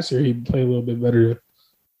say last year he played a little bit better.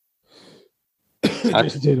 I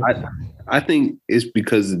think it's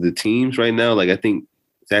because of the teams right now. Like I think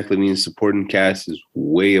Zach LaVine's supporting cast is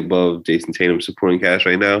way above Jason Tatum's supporting cast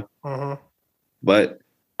right now. Uh-huh. But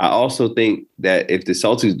I also think that if the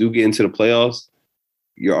Celtics do get into the playoffs,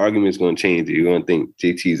 your argument is going to change. You're going to think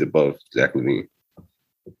JT is above Zach LaVine.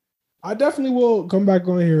 I definitely will come back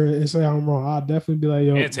on here and say I'm wrong. I'll definitely be like,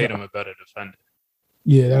 yo. And Tatum a better defender.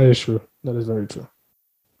 Yeah, that is true. That is very true.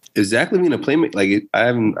 Is Zach LaVine a playmaker? Like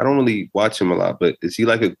I don't really watch him a lot, but is he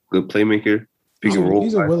like a good playmaker? He's a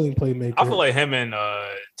willing playmaker. I feel like him and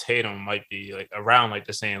Tatum might be like around like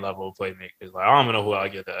the same level of playmakers. Like I don't know who I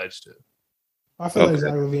get the edge to. I feel like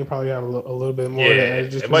Zach LaVine probably have a little bit more. Yeah, of the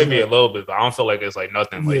edge just it might be a little bit, but I don't feel like it's like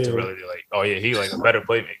nothing like to really be like, oh yeah, he like a better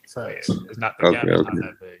playmaker. Like, it's not the gap is not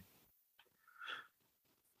that big.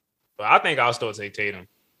 But I think I'll still take Tatum.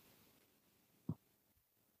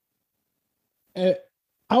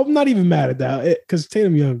 I'm not even mad at that because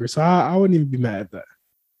Tatum younger, so I wouldn't even be mad at that.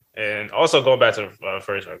 And also going back to the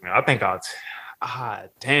first argument, I think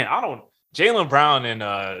damn, Jaylen Brown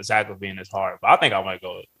and Zach LaVine is hard, but I think I might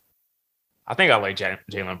go. I think I like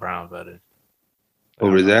Jaylen Brown better.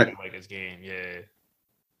 Over Zach? Really like his game, yeah.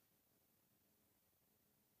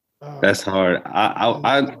 That's hard.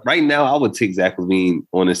 I right now I would take Zach LaVine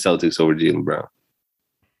on the Celtics over Jaylen Brown.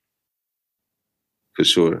 For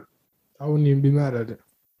sure. I wouldn't even be mad at it.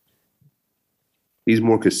 He's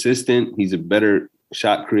more consistent. He's a better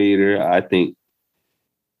shot creator. I think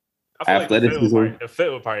athleticism. Like the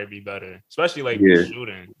fit would probably be better, especially like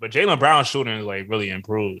shooting. But Jaylen Brown's shooting is like really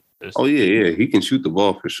improved. Yeah. He can shoot the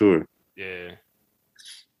ball for sure. Yeah.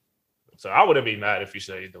 So I wouldn't be mad if you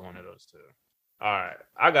say either one of those two. All right.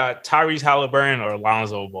 I got Tyrese Halliburton or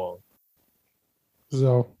Lonzo Ball.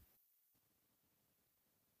 So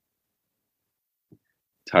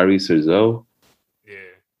Tyrese or Zoe?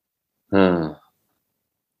 Yeah.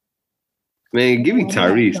 Man, give me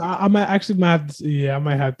Tyrese. I might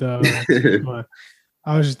have to.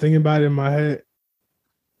 I was just thinking about it in my head.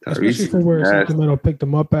 Tyrese, especially for where Sacramento picked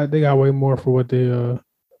them up at. They got way more for what they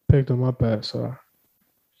picked them up at. So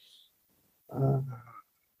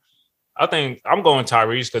I think I'm going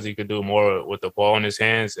Tyrese because he could do more with the ball in his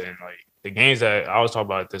hands. And like the games that I was talking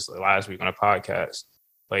about this last week on a podcast,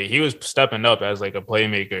 like he was stepping up as like a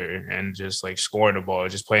playmaker and just like scoring the ball,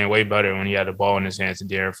 just playing way better when he had the ball in his hands and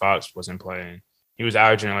De'Aaron Fox wasn't playing. He was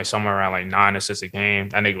averaging like somewhere around like 9 assists a game.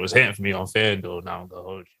 That nigga was hitting for me on FanDuel. Now I'm gonna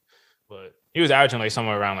hold you. But he was averaging like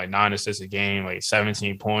somewhere around like 9 assists a game, like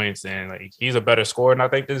 17 points. And like he's a better scorer than I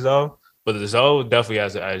think than Zoe. But the Zoe definitely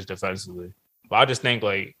has an edge defensively. But I just think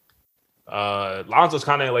like Lonzo's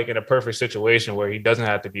kind of like in a perfect situation where he doesn't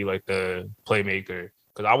have to be like the playmaker.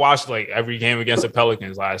 Because I watched like every game against the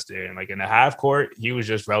Pelicans last year, and like in the half court, he was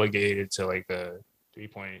just relegated to like a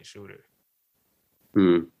 3-point shooter.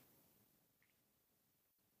 Yeah,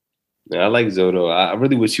 I like Zoto. I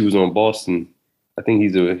really wish he was on Boston. I think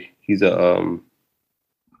he's a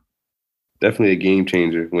definitely a game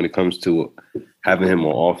changer when it comes to having him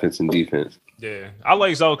on offense and defense. Yeah, I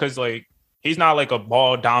like Zoto because like he's not like a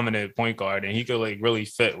ball dominant point guard, and he could like really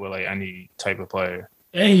fit with like any type of player.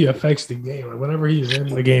 And he affects the game. Like whenever he's in,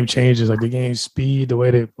 the game changes. Like the game speed, the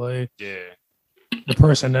way they play. Yeah. The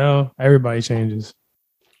personnel, everybody changes.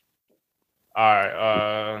 All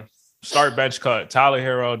right. Start bench cut. Tyler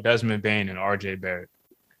Hero, Desmond Bane, and RJ Barrett.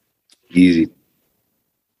 Easy.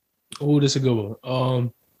 Oh, this is a good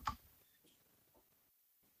one.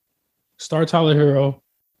 Start Tyler Hero.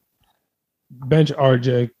 Bench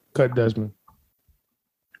RJ, cut Desmond.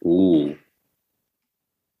 Ooh.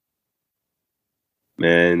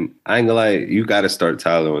 Man, I ain't gonna lie, you gotta start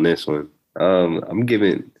Tyler on this one. I'm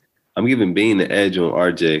giving Bane the edge on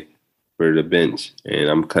RJ for the bench, and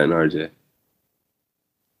I'm cutting RJ.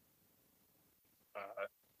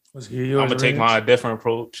 I'm gonna take a different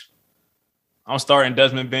approach. I'm starting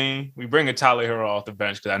Desmond Bane. We bring a Tyler Hero off the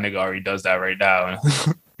bench because that nigga already does that right now.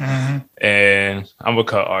 And I'm gonna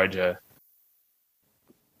cut RJ.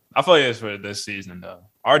 I feel like it's for this season though.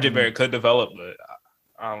 RJ Barrett could develop, but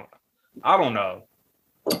I don't know.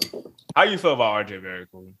 How you feel about RJ Barrett,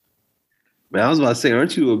 Cool? Man, I was about to say,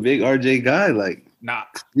 aren't you a big RJ guy? Like, nah.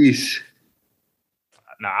 Sheesh.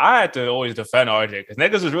 Nah, I had to always defend RJ because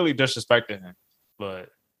niggas was really disrespecting him. But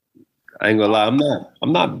I ain't gonna lie,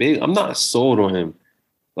 I'm not big. I'm not sold on him.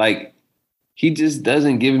 Like, he just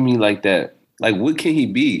doesn't give me like that. Like, what can he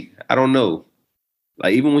be? I don't know.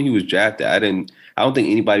 Like, even when he was drafted, I don't think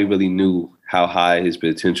anybody really knew how high his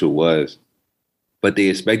potential was. But they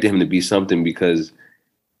expected him to be something because,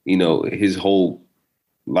 you know, his whole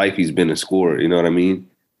life he's been a scorer, you know what I mean?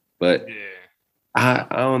 But yeah.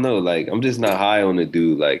 I don't know. Like, I'm just not high on the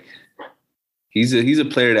dude. Like, he's a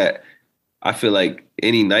player that I feel like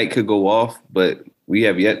any night could go off, but we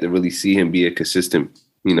have yet to really see him be a consistent,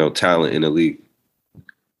 you know, talent in the league.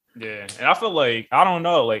 Yeah. And I feel like, I don't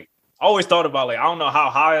know, like, I always thought about, like, I don't know how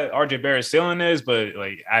high RJ Barrett's ceiling is, but,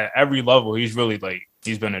 like, at every level, he's really, like,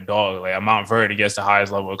 he's been a dog. Like, at Mount Verdi, gets the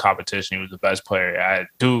highest level of competition. He was the best player. At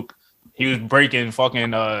Duke, he was breaking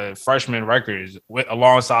fucking freshman records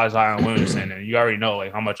alongside Zion Williamson. And you already know,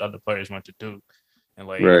 like, how much other players went to Duke. And,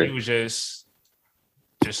 like, He was just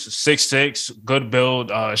 6'6", good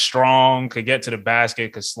build, strong, could get to the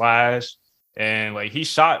basket, could slash. And, like, he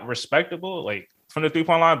shot respectable, like, from the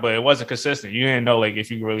three-point line, but it wasn't consistent. You didn't know, like,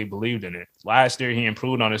 if you really believed in it. Last year, he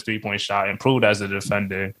improved on his three-point shot, improved as a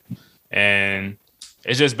defender, and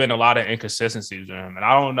it's just been a lot of inconsistencies with him. And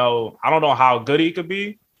I don't know how good he could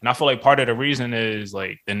be. And I feel like part of the reason is,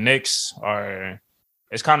 like, the Knicks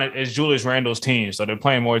it's Julius Randle's team, so they're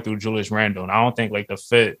playing more through Julius Randle. And I don't think, like, the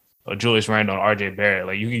fit of Julius Randle and RJ Barrett,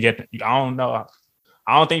 like, you can get. I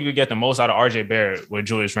don't think you could get the most out of RJ Barrett with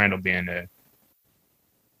Julius Randle being there.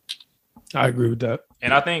 I agree with that.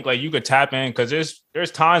 And I think like you could tap in because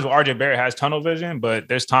there's times where RJ Barrett has tunnel vision, but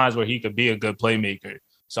there's times where he could be a good playmaker.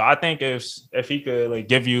 So I think if he could like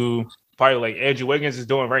give you probably like Andrew Wiggins is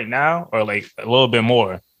doing right now, or like a little bit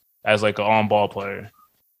more as like an on-ball player.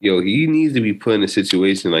 Yo, he needs to be put in a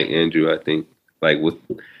situation like Andrew, I think.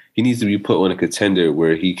 He needs to be put on a contender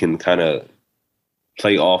where he can kind of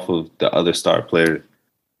play off of the other star player.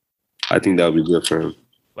 I think that would be good for him.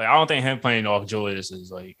 Like I don't think him playing off Julius is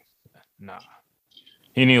like nah.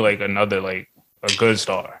 He need like another like a good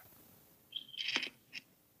star.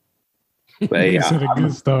 But hey, a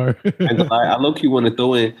good star. I low-key want to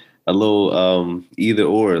throw in a little either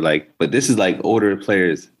or, like, but this is like older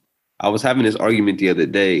players. I was having this argument the other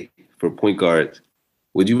day for point guards.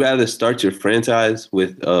 Would you rather start your franchise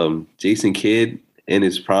with Jason Kidd in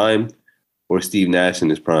his prime or Steve Nash in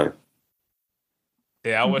his prime?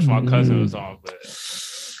 Yeah, I wish my cousin was on, but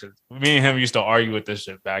me and him used to argue with this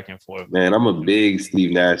shit back and forth. Man, I'm a big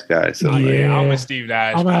Steve Nash guy. So yeah, I'm a Steve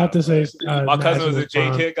Nash. I'm gonna have to say my cousin was a J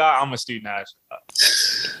Kidd guy. I'm a Steve Nash guy.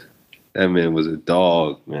 That man was a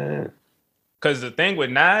dog, man. Because the thing with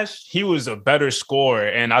Nash, he was a better scorer,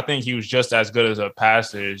 and I think he was just as good as a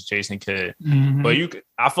passer as Jason Kidd. Mm-hmm. But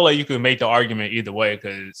I feel like you could make the argument either way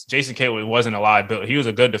because Jason Kidd wasn't a liability. He was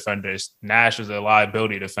a good defender. Nash was a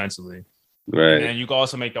liability defensively. Right. And you can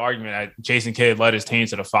also make the argument that Jason Kidd led his team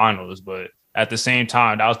to the finals, but at the same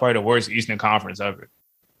time, that was probably the worst Eastern Conference ever.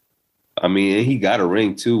 I mean, and he got a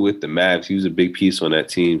ring too with the Mavs. He was a big piece on that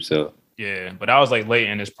team. So yeah, but that was like late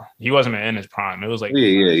in his. He wasn't in his prime. It was like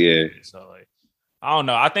yeah. So like, I don't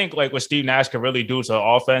know. I think like what Steve Nash could really do to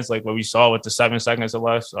offense, like what we saw with the 7 seconds or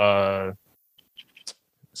less,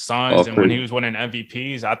 Suns, and when he was winning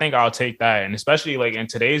MVPs, I think I'll take that. And especially like in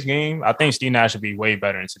today's game, I think Steve Nash should be way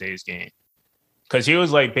better in today's game. Because he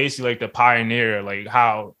was like basically like the pioneer, like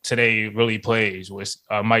how today really plays with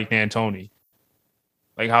Mike D'Antoni.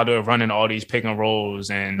 Like how they're running all these pick and rolls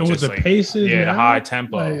and with just the like, paces, the high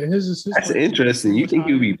tempo. Like that's interesting. You think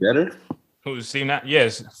he'll be better? Who's seen that?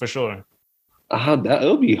 Yes, for sure.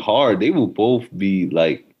 It'll be hard. They will both be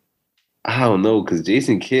like, I don't know, because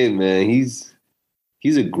Jason Kidd, man, he's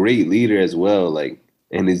a great leader as well. Like,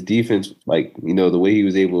 and his defense, like, you know, the way he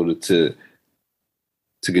was able to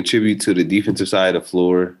contribute to the defensive side of the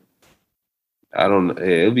floor. I don't know.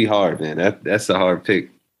 Yeah, it'll be hard, man. That's a hard pick.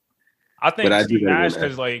 I think Steve Nash,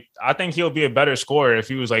 because like I think he'll be a better scorer if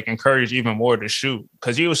he was like encouraged even more to shoot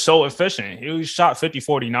because he was so efficient. He shot 50,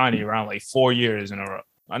 40, 90 around like 4 years in a row.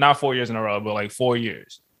 Not 4 years in a row, but like 4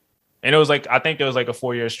 years. And it was like, I think there was like a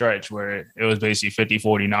 4-year stretch where it was basically 50,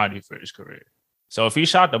 40, 90 for his career. So if he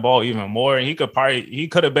shot the ball even more, he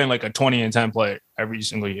could have been like a 20 and 10 player every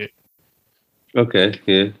single year. Okay,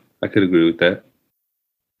 yeah, I could agree with that.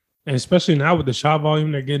 And especially now with the shot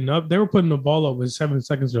volume they're getting up, they were putting the ball up with 7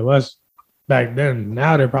 seconds or less back then.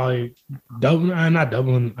 Now they're probably not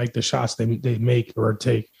doubling like the shots they make or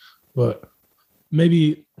take, but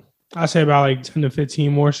maybe I say about like 10 to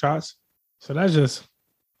 15 more shots. So that's just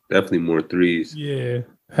definitely more threes. Yeah,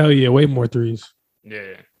 hell yeah, way more threes.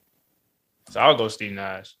 Yeah. So I'll go Steve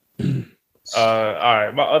Nash. All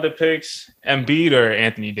right, my other picks: Embiid or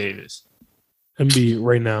Anthony Davis. Embiid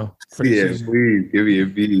right now. Yeah, please give me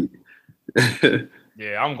Embiid.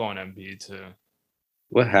 Yeah, I'm going Embiid too.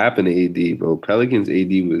 What happened to AD, bro? Pelicans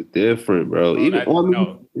AD was different, bro. AD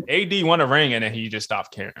won a ring and then he just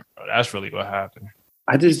stopped caring, bro. That's really what happened.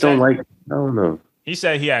 I don't know. He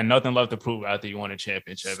said he had nothing left to prove after he won a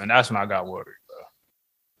championship, and that's when I got worried, bro.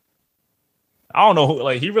 I don't know who,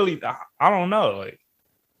 like, I don't know, like.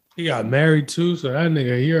 He got married too, so that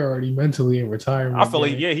nigga, he already mentally in retirement. I feel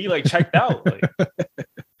like, he like checked out. Like,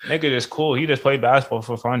 nigga just cool. He just played basketball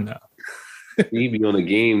for fun now. He be on a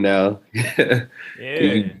game now. Yeah.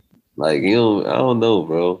 I don't know,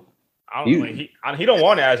 bro. He don't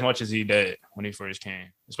want it as much as he did when he first came,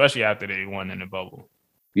 especially after they won in the bubble.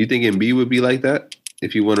 You think Embiid would be like that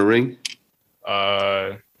if he won a ring?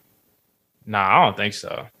 Nah, I don't think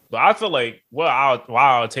so. But I feel like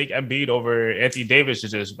I'll take Embiid over Anthony Davis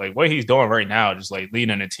is just like what he's doing right now, just like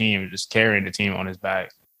leading the team, just carrying the team on his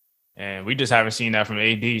back. And we just haven't seen that from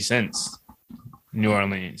AD since New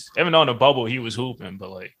Orleans. Even though in the bubble he was hooping,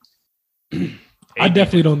 but like I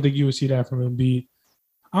definitely don't think you would see that from Embiid.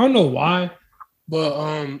 I don't know why, but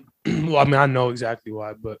well, I mean I know exactly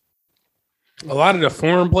why, but a lot of the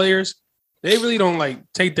foreign players, they really don't like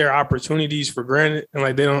take their opportunities for granted, and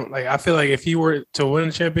like they don't like. I feel like if he were to win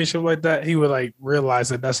a championship like that, he would like realize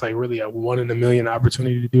that that's like really a 1 in a million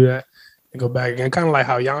opportunity to do that and go back again. Kind of like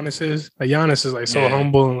how Giannis is. Like Giannis is like so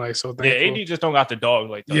humble and like so thankful. Yeah, AD just don't got the dog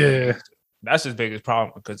like that. Yeah, that's his biggest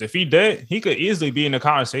problem. Because if he did, he could easily be in the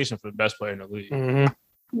conversation for the best player in the league.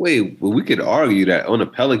 Mm-hmm. Wait, well, we could argue that on the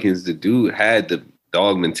Pelicans, the dude had the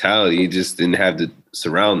dog mentality. He just didn't have the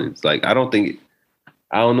surroundings. Like, I don't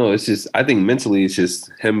know. It's just, I think mentally it's just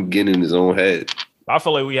him getting in his own head. I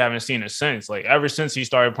feel like we haven't seen it since. Like, ever since he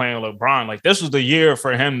started playing with LeBron, like, this was the year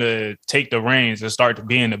for him to take the reins and start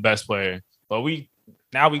being the best player. But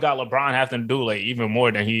now we got LeBron having to do, like, even more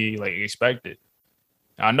than he, like, expected.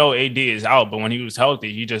 I know AD is out, but when he was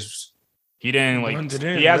healthy, he didn't, like,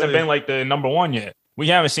 he hasn't been, like, the number one yet. We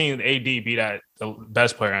haven't seen AD be the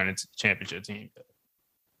best player on its championship team.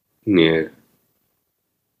 Yeah.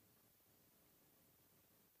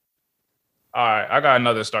 All right, I got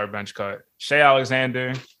another start bench cut. Shea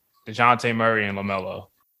Alexander, DeJounte Murray, and LaMelo.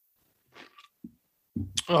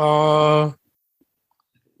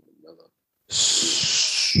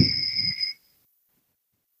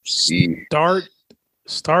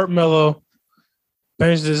 Start Melo,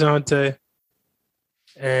 bench DeJounte,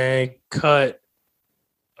 and cut.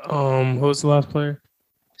 Who's the last player?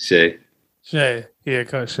 Shea. Yeah,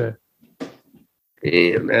 cut Shea.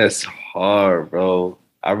 Damn, that's hard, bro.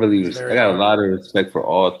 I got a lot of respect for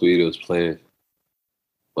all three of those players.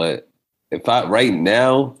 But right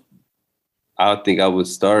now, I think I would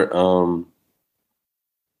start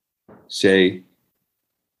Shea,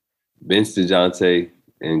 bench DeJounte,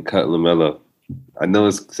 and cut LaMelo. I know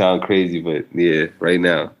it sounds crazy, but yeah, right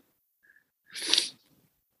now.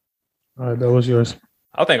 All right, that was yours.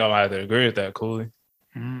 I think I might have to agree with that, Cooley.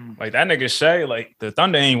 Like, that nigga Shea, like, the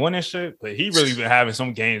Thunder ain't winning shit, but he really been having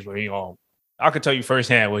some games where I could tell you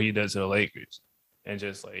firsthand what he does to the Lakers. And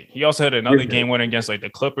just, like, he also had another game winner against, like, the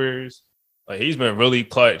Clippers. Like, he's been really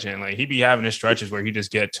clutch, and, like, he be having his stretches where he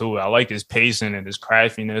just get to it. I like his pacing and his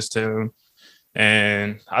craftiness, too.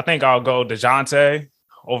 And I think I'll go DeJounte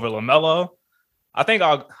over LaMelo. I think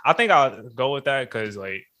I'll go with that because,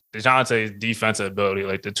 like, DeJounte's defensive ability,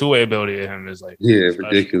 like, the two-way ability of him is, like, special.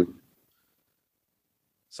 Ridiculous.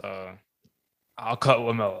 So I'll cut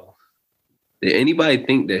LaMelo. Did anybody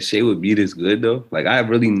think that Shea would be this good, though? Like, I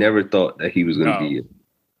really never thought that he was going to be it.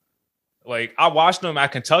 Like, I watched him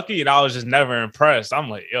at Kentucky, and I was just never impressed. I'm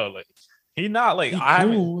like, yo, like, he not, like,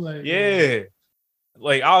 yeah.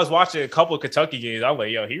 Like, I was watching a couple of Kentucky games. I'm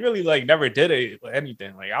like, yo, he really, like, never did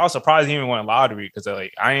anything. Like, I was surprised he even won a lottery because,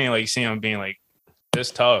 like, I ain't, like, see him being, like,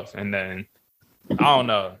 this tough. And then, I don't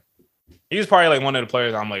know. He was probably, like, one of the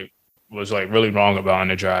players I'm, like, was, like, really wrong about in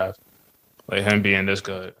the draft. Like, him being this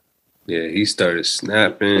good. Yeah, he started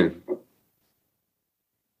snapping.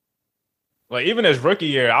 Like, even his rookie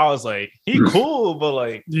year, I was like, he cool, but,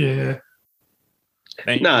 like... Yeah.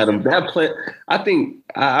 That play, I think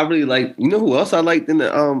I really like. You know who else I liked in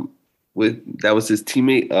the that was his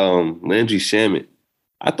teammate Landry Shamet.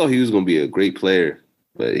 I thought he was gonna be a great player,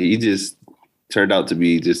 but he just turned out to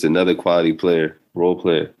be just another quality player, role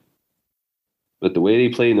player. But the way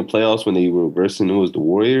they played in the playoffs when they were versing it was the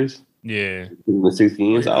Warriors. Yeah. In the 6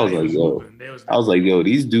 games, I was like, yo,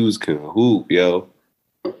 these dudes can hoop, yo.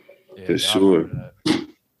 Yeah, for sure.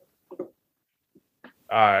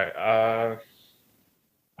 All right.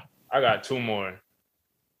 I got two more.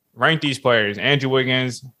 Rank these players: Andrew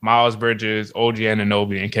Wiggins, Miles Bridges, OG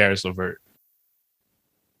Anunoby, and Karis LeVert.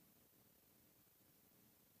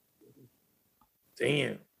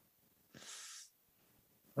 Damn.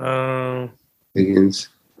 Wiggins.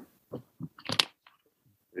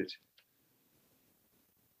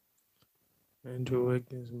 Andrew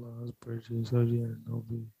Wiggins, Miles Bridges, OG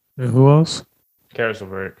Anunoby. And who else? Karis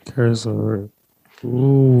LeVert.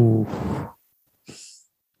 Ooh.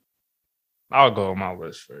 I'll go on my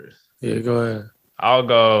list first. Yeah, go ahead. I'll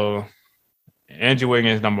go Andrew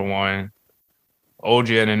Wiggins number 1, OG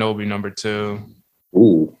Anunoby number 2.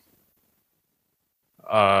 Ooh.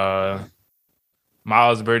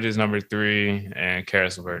 Miles Bridges number 3, and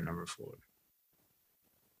Karis LeVert number 4.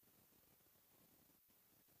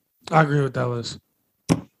 I agree with that list.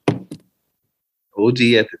 OG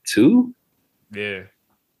at the 2? Yeah.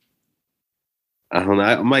 I don't know.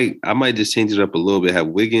 I might just change it up a little bit. Have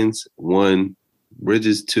Wiggins 1,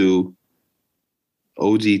 Bridges 2,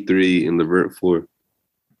 OG 3, and LeVert 4.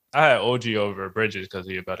 I had OG over Bridges because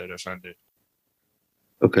he's a better defender.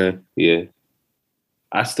 Okay, yeah.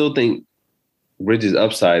 I still think Bridges'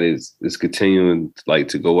 upside is continuing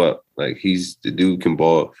to go up. Like, the dude can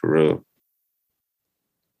ball for real.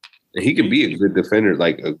 And he can be a good defender,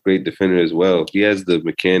 like a great defender as well. He has the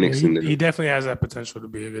mechanics. Yeah, he definitely has that potential to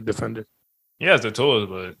be a good defender. He has the tools,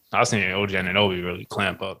 but I've seen OG Anunoby really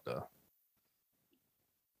clamp up, though.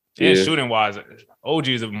 And shooting-wise, OG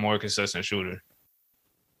is a more consistent shooter.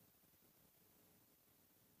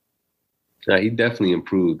 Nah, he definitely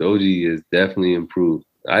improved. OG is definitely improved.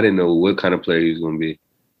 I didn't know what kind of player he was going to be.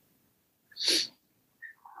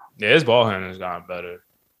 Yeah, his ball handler's gotten better.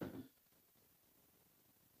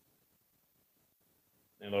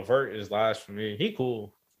 And LeVert is last for me. He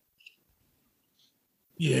cool.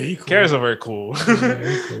 Yeah, he cool. Cares LeVert cool. Yeah,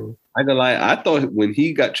 he cool. I gonna lie, I thought when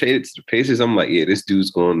he got traded to the Pacers, I'm like, yeah, this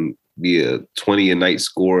dude's gonna be a 20-a-night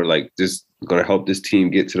scorer, like just gonna help this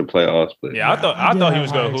team get to the playoffs. But yeah, I thought he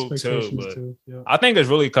was gonna hoop expectations too, but yeah. I think it's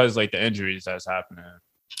really because like the injuries that's happening.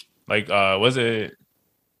 Like, was it?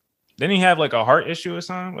 Didn't he have like a heart issue or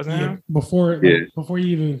something? Wasn't him? Before he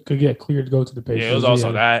even could get cleared to go to the Pacers. Yeah, it was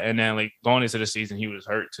also that, and then like going into the season, he was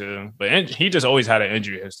hurt too. But he just always had an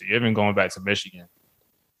injury history, even going back to Michigan.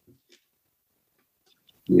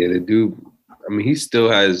 Yeah, the dude. I mean, he still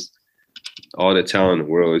has all the talent in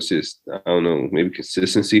the world. It's just, I don't know, maybe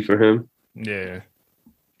consistency for him. Yeah.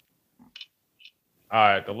 All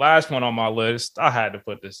right, the last one on my list, I had to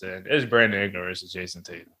put this in. It's Brandon Ingram versus Jason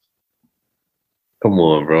Tatum. Come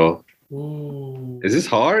on, bro. Ooh. Is this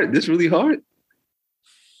hard? This really hard?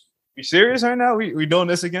 You serious right now? We doing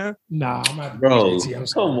this again? Nah, I'm not. Bro,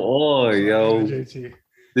 JT, come on, yo. JT.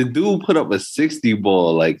 The dude put up a 60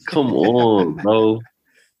 ball. Like, come on, bro.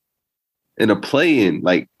 In a play-in,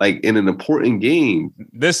 like in an important game.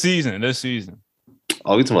 This season.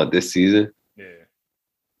 Oh, we talking about this season?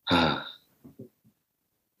 Yeah.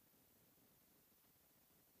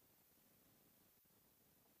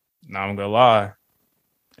 Now I'm gonna lie.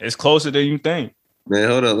 It's closer than you think. Man,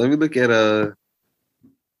 hold on. Let me look at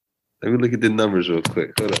the numbers real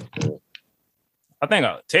quick. Hold on. I think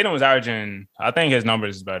Tatum was averaging. I think his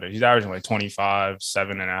numbers is better. He's averaging like 25,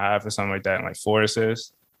 7.5 or something like that, and like 4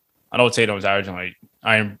 assists. I know Tatum was averaging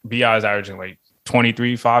BI is averaging like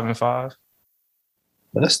 23, 5 and 5.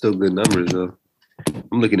 That's still good numbers though.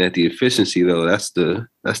 I'm looking at the efficiency though. That's the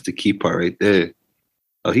key part right there.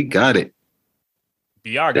 Oh, he got it.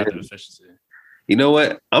 BI got the efficiency. You know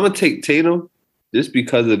what? I'm gonna take Tatum just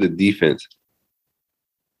because of the defense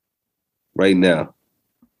right now.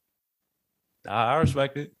 I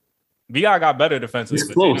respect it. BI got better defensively.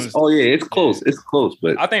 It's close. Oh yeah, it's close. It's close,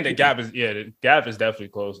 but I think the gap is definitely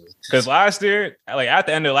closer. Because last year, like at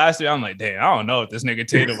the end of last year, I'm like, damn, I don't know if this nigga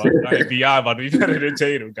Tatum BI about to be better than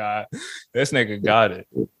Tatum, God. This nigga got it.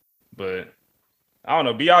 But I don't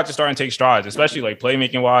know. BI just starting to take strides, especially like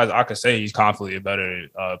playmaking wise. I could say he's confidently a better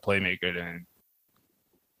playmaker than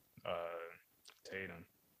Tatum.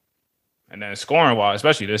 And then scoring wise,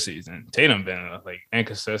 especially this season, Tatum been like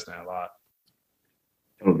inconsistent a lot.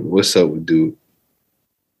 What's up with dude?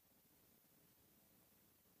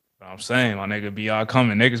 I'm saying my nigga BI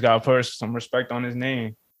coming. Niggas got to put some respect on his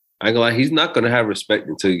name. I ain't gonna lie, he's not gonna have respect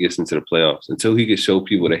until he gets into the playoffs, until he can show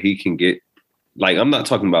people that he can get. Like, I'm not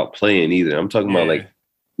talking about playing either. I'm talking about like,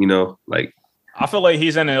 like. I feel like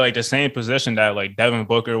he's in like the same position that like Devin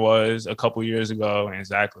Booker was a couple years ago and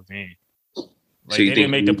Zach LaVine. Like so they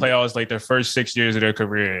didn't make the playoffs like their first 6 years of their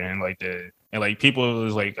career, and like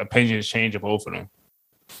people's like opinions change of both of them.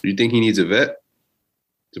 Do you think he needs a vet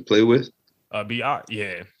to play with? BI,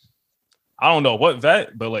 yeah. I don't know what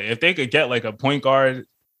vet, but like if they could get like a point guard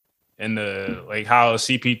in the like how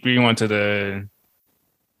CP3 went to the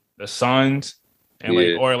Suns, and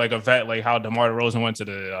like or like a vet like how DeMar DeRozan went to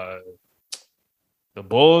the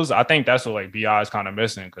Bulls, I think that's what like BI is kind of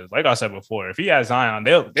missing. Because like I said before, if he has Zion,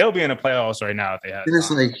 they'll be in the playoffs right now if they had. And it's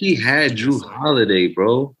like he had Drew Holiday,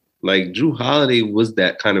 bro. Like Drew Holiday was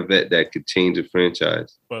that kind of vet that could change a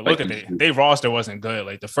franchise. But look at it, their roster wasn't good.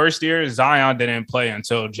 Like the first year, Zion didn't play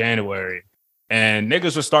until January, and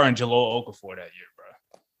niggas was starting Jahlil Okafor that year,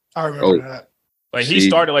 bro. I remember that. Like he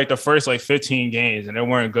started like the first like 15 games, and they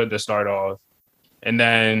weren't good to start off. And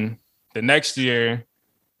then the next year,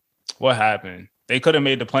 what happened? They could have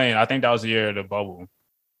made the play-in. I think that was the year of the bubble.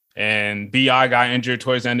 And BI got injured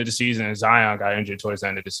towards the end of the season, and Zion got injured towards the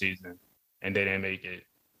end of the season, and they didn't make it.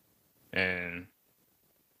 And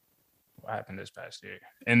what happened this past year?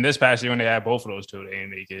 And this past year when they had both of those two, they didn't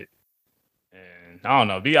make it. And I don't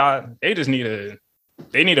know. BI, they just need a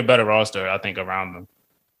better roster, I think, around them.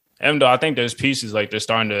 Even though I think there's pieces like they're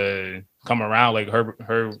starting to come around, like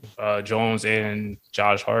Herb Jones and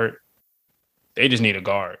Josh Hart. They just need a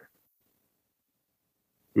guard.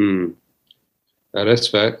 Now that's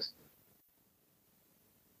facts.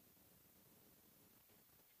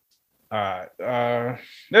 All right.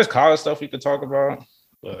 There's college stuff we could talk about,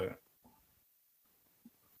 but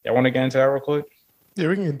y'all want to get into that real quick? Yeah,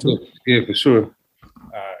 we can get into it. Yeah, for sure.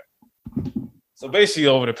 All right. So basically,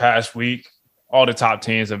 over the past week, all the top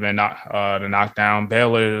teams have been knocked down.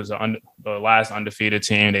 Baylor is the last undefeated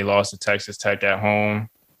team. They lost to Texas Tech at home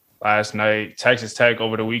last night. Texas Tech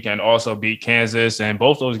over the weekend also beat Kansas, and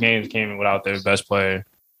both those games came in without their best player,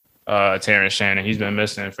 Terrence Shannon. He's been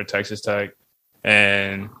missing for Texas Tech.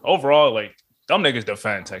 And overall, like, them niggas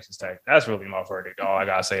defend Texas Tech. That's really my verdict. All I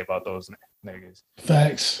gotta say about those niggas.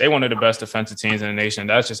 Facts. They one of the best defensive teams in the nation.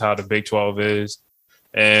 That's just how the Big 12 is.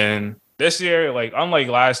 And this year, like, unlike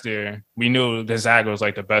last year, we knew Gonzaga was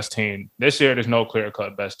like the best team. This year, there's no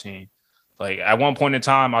clear-cut best team. Like, at one point in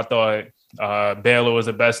time, I thought Baylor was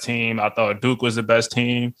the best team. I thought Duke was the best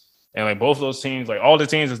team. And like both of those teams, like all the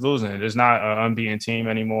teams is losing. There's not an unbeaten team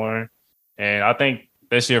anymore. And I think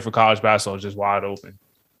this year for college basketball is just wide open.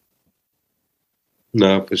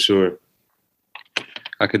 No, for sure.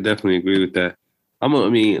 I could definitely agree with that. I'm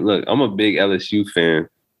a big LSU fan.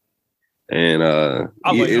 And I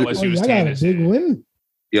like LSU's team. I got a big win.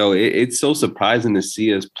 Yo, it's so surprising to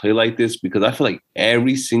see us play like this because I feel like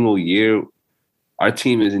every single year our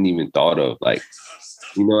team isn't even thought of. Like,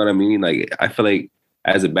 you know what I mean? Like, I feel like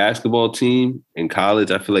as a basketball team in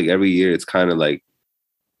college, I feel like every year it's kind of like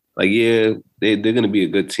yeah, they're going to be a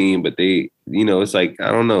good team, but they, you know, it's like,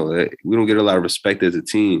 I don't know. We don't get a lot of respect as a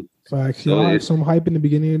team. Facts. Y'all have some hype in the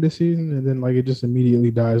beginning of the season, and then like it just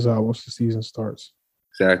immediately dies out once the season starts.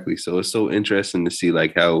 Exactly. So it's so interesting to see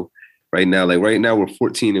like how right now we're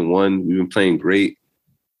 14-1. We've been playing great.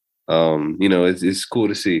 You know, it's cool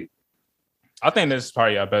to see. I think this is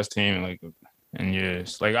probably our best team like in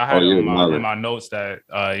years. Like I had in my notes that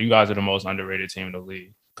you guys are the most underrated team in the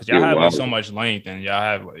league because y'all have like so much length and y'all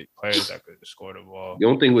have like players that could score the ball. You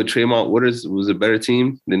don't think with Tremont Waters was a better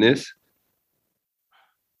team than this?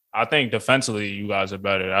 I think defensively you guys are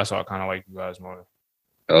better. That's why I kind of like you guys more.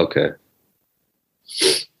 Okay.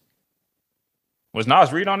 Was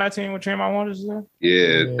Nas Reed on that team with Tremont Waters?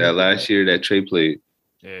 Yeah, that last year that Trey played.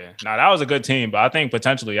 Yeah. Now that was a good team, but I think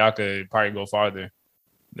potentially y'all could probably go farther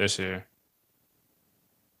this year.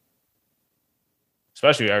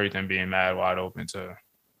 Especially everything being mad wide open too.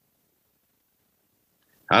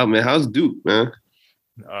 How's Duke, man?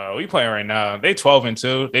 We playing right now. They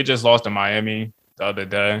 12-2. They just lost to Miami the other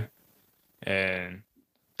day. And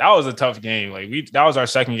that was a tough game. Like that was our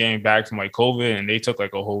second game back from like COVID, and they took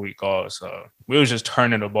like a whole week off. So we was just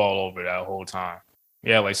turning the ball over that whole time.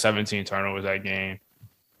 We had like 17 turnovers that game.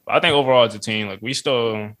 But I think overall as a team, like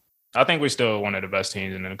I think we're still one of the best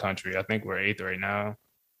teams in the country. I think we're 8th right now.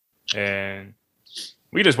 And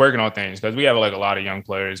we just working on things because we have like a lot of young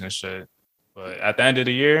players and shit. But at the end of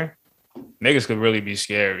the year, niggas could really be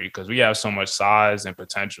scary because we have so much size and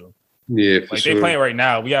potential. Yeah, for like sure. They playing right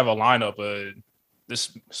now. We have a lineup of the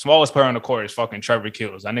smallest player on the court is fucking Trevor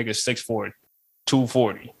Kills. That nigga's 6'4",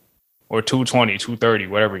 240 or 220, 230,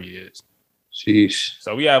 whatever he is. Sheesh.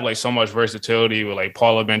 So we have like so much versatility with like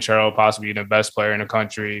Paula Benchero possibly the best player in the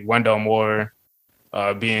country, Wendell Moore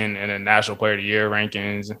being in the National Player of the Year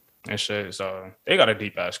rankings and shit. So they got a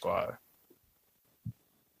deep ass squad.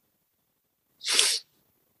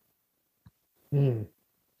 And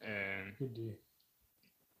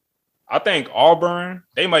I think Auburn,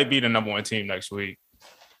 they might be the number 1 team next week,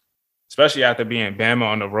 especially after being Bama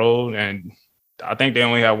on the road. And I think they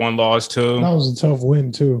only had 1 loss too. That was a tough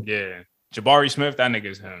win too. Yeah, Jabari Smith, that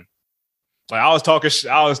nigga's him. Like I was talking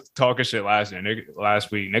shit last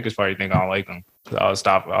week. Niggas probably think I don't like him. I was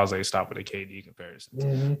like stop with the KD comparison.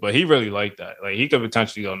 Mm-hmm. But he really liked that. Like he could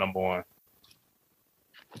potentially go number 1.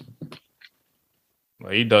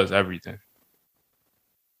 Like he does everything.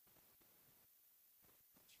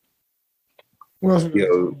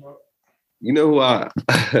 Yo, you know who I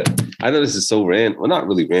know this is so random. Well, not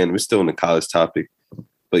really random. We're still in the college topic.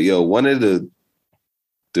 But yo, one of the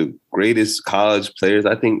greatest college players,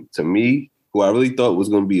 I think, to me, who I really thought was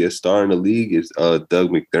going to be a star in the league is Doug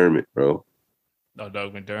McDermott, bro. Oh,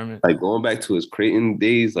 Doug McDermott. Like going back to his Creighton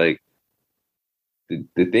days, like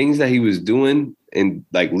the things that he was doing and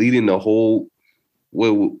like leading the whole.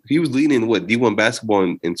 Well, he was leading D1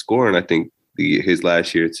 basketball in scoring, I think, his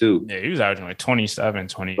last year too. Yeah, he was averaging like 27,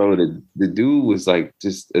 20. Bro, the dude was like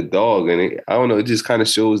just a dog, and I don't know. It just kind of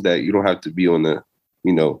shows that you don't have to be on the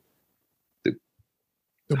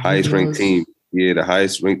highest ranked team. Yeah, the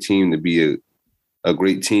highest ranked team to be a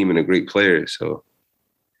great team and a great player. So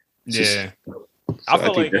yeah, I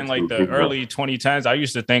feel like in like the early 2010s, I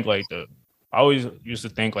always used to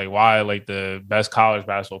think like why like the best college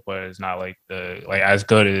basketball player is not like as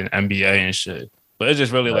good as an NBA and shit. But it's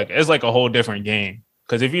just really like it's like a whole different game.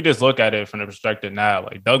 Because if you just look at it from the perspective now,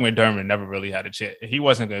 like Doug McDermott never really had a chance. He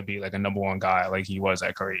wasn't going to be like a number 1 guy like he was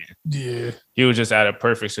at Creighton. Yeah, he was just at a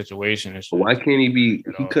perfect situation. And shit. Why can't he be?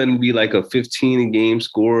 He couldn't be like a 15 a game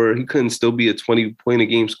scorer. He couldn't still be a 20 point a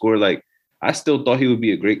game scorer. Like I still thought he would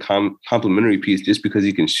be a great complementary piece just because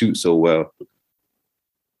he can shoot so well.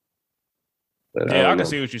 But yeah, I can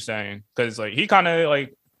see what you're saying because like he kind of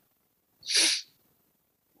like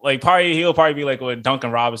probably he'll probably be like with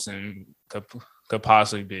Duncan Robinson could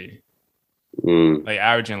possibly be. Like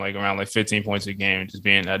averaging like around like 15 points a game, just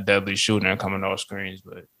being a deadly shooter and coming off screens,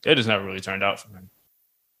 but it just never really turned out for him.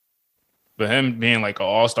 But him being like an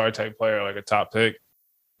all-star type player, like a top pick,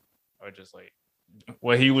 or just like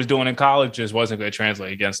what he was doing in college just wasn't going to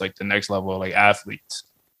translate against like the next level of like athletes.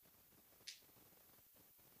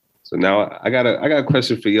 So now I got a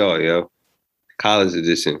question for y'all, yo. College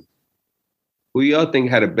edition. Who y'all think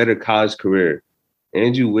had a better college career?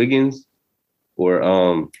 Andrew Wiggins or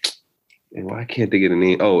I can't think of the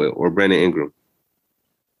name. Oh, or Brandon Ingram.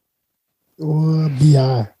 Or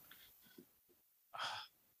B.I.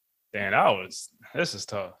 Damn, this is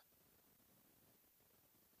tough.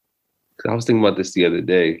 I was thinking about this the other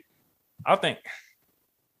day. I think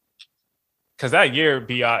because that year,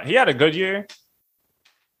 B.I. he had a good year,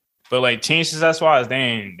 but like team success wise, they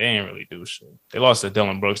ain't really do shit. They lost to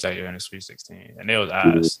Dylan Brooks that year in the Sweet 16, and they was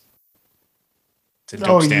ass.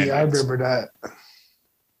 Oh yeah, I remember that.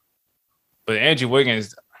 But Andrew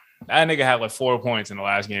Wiggins, that nigga had like 4 points in the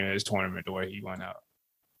last game of his tournament the way he went out.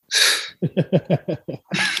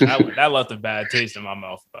 that left a bad taste in my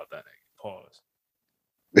mouth about that nigga. Pause.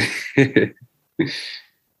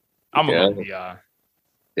 I'm gonna go B.I.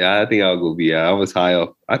 Yeah, I think I'll go B.I. I was high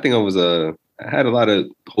up. I think I had a lot of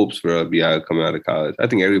hopes for B.I. coming out of college. I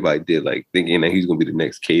think everybody did, like thinking that he's gonna be the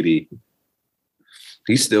next KD.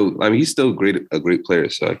 He's still a great player,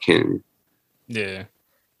 so I can't. Yeah.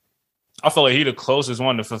 I feel like he's the closest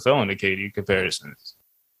one to fulfilling the KD comparisons.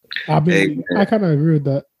 I kind of agree with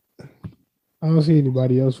that. I don't see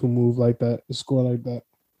anybody else who move like that, score like that.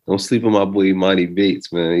 Don't sleep on my boy Monty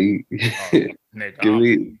Bates, man.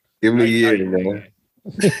 Nigga, give me a year, man.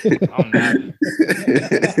 I'm not.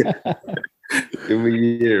 Give me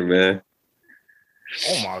a year, man.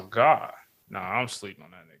 Oh my God. Nah, I'm sleeping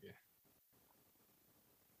on that nigga.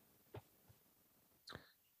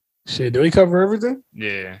 Shit, do we cover everything?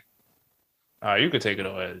 Yeah. All right, you could take it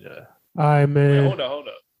away, Joe. All right, man. Wait, hold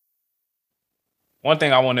up. One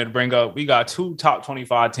thing I wanted to bring up, we got 2 top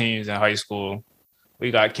 25 teams in high school.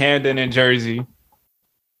 We got Camden in Jersey,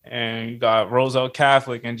 and we got Roselle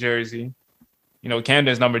Catholic in Jersey. You know,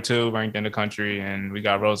 Camden's number 2 ranked in the country, and we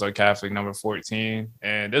got Roselle Catholic number 14.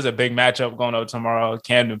 And there's a big matchup going up tomorrow.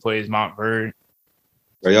 Camden plays Montverde.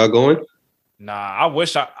 Are y'all going? Nah, I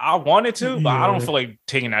wish I wanted to, but I don't feel like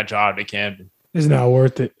taking that job to Camden. It's not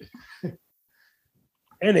worth it.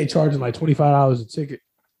 And they charging like $25 a ticket.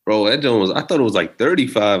 Bro, that joint I thought it was like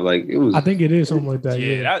 35. Like it was. I think it is something like that.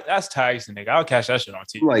 Yeah, that's taxing, nigga. I'll cash that shit on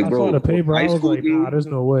TV. Like, bro, I saw the paper. I was like, nah, there's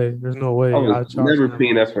no way. There's no way. I was never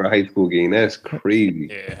paying that for a high school game. That's crazy.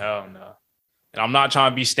 Yeah, hell no. And I'm not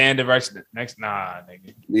next. Nah,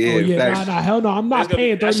 nigga. Yeah, nah, hell no. I'm not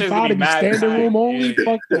paying $35 to be standing room only. Yeah.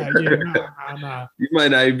 Fuck that. Yeah, nah. You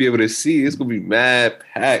might not even be able to see. It's gonna be mad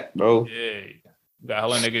packed, bro. Yeah. You got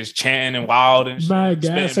hella niggas chanting and wild and shit. Mad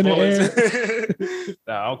gas in the air.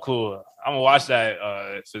 Nah, I'm cool. I'm gonna watch that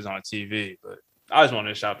if it's on TV, but I just wanted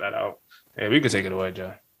to shout that out. Yeah, we could take it away,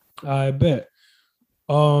 Joe. I bet.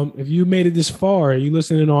 If you made it this far and you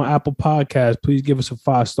listening on Apple Podcasts, please give us a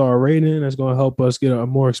 5-star rating. That's gonna help us get a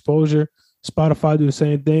more exposure. Spotify do the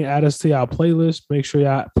same thing. Add us to our playlist. Make sure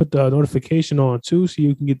y'all put the notification on too, so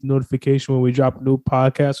you can get the notification when we drop a new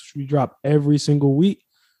podcast, which we drop every single week.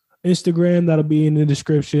 Instagram, that'll be in the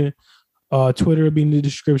description. Twitter will be in the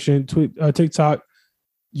description. TikTok,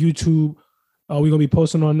 YouTube. We're going to be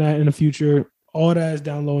posting on that in the future. All that is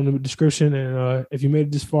down low in the description. And if you made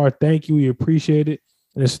it this far, thank you. We appreciate it.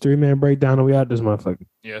 And it's a 3-man breakdown, and we out this motherfucker.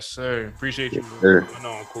 Yes, sir. Appreciate you. Yes, sir. I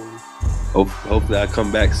know I'm cool. Hopefully I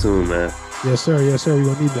come back soon, man. Yes, sir. Yes, sir. We're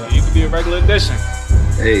going to need that. You could be a regular addition.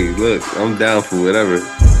 Hey, look, I'm down for whatever.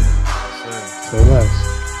 Yes, sir. So less.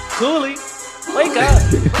 Coolly. Wake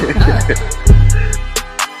up.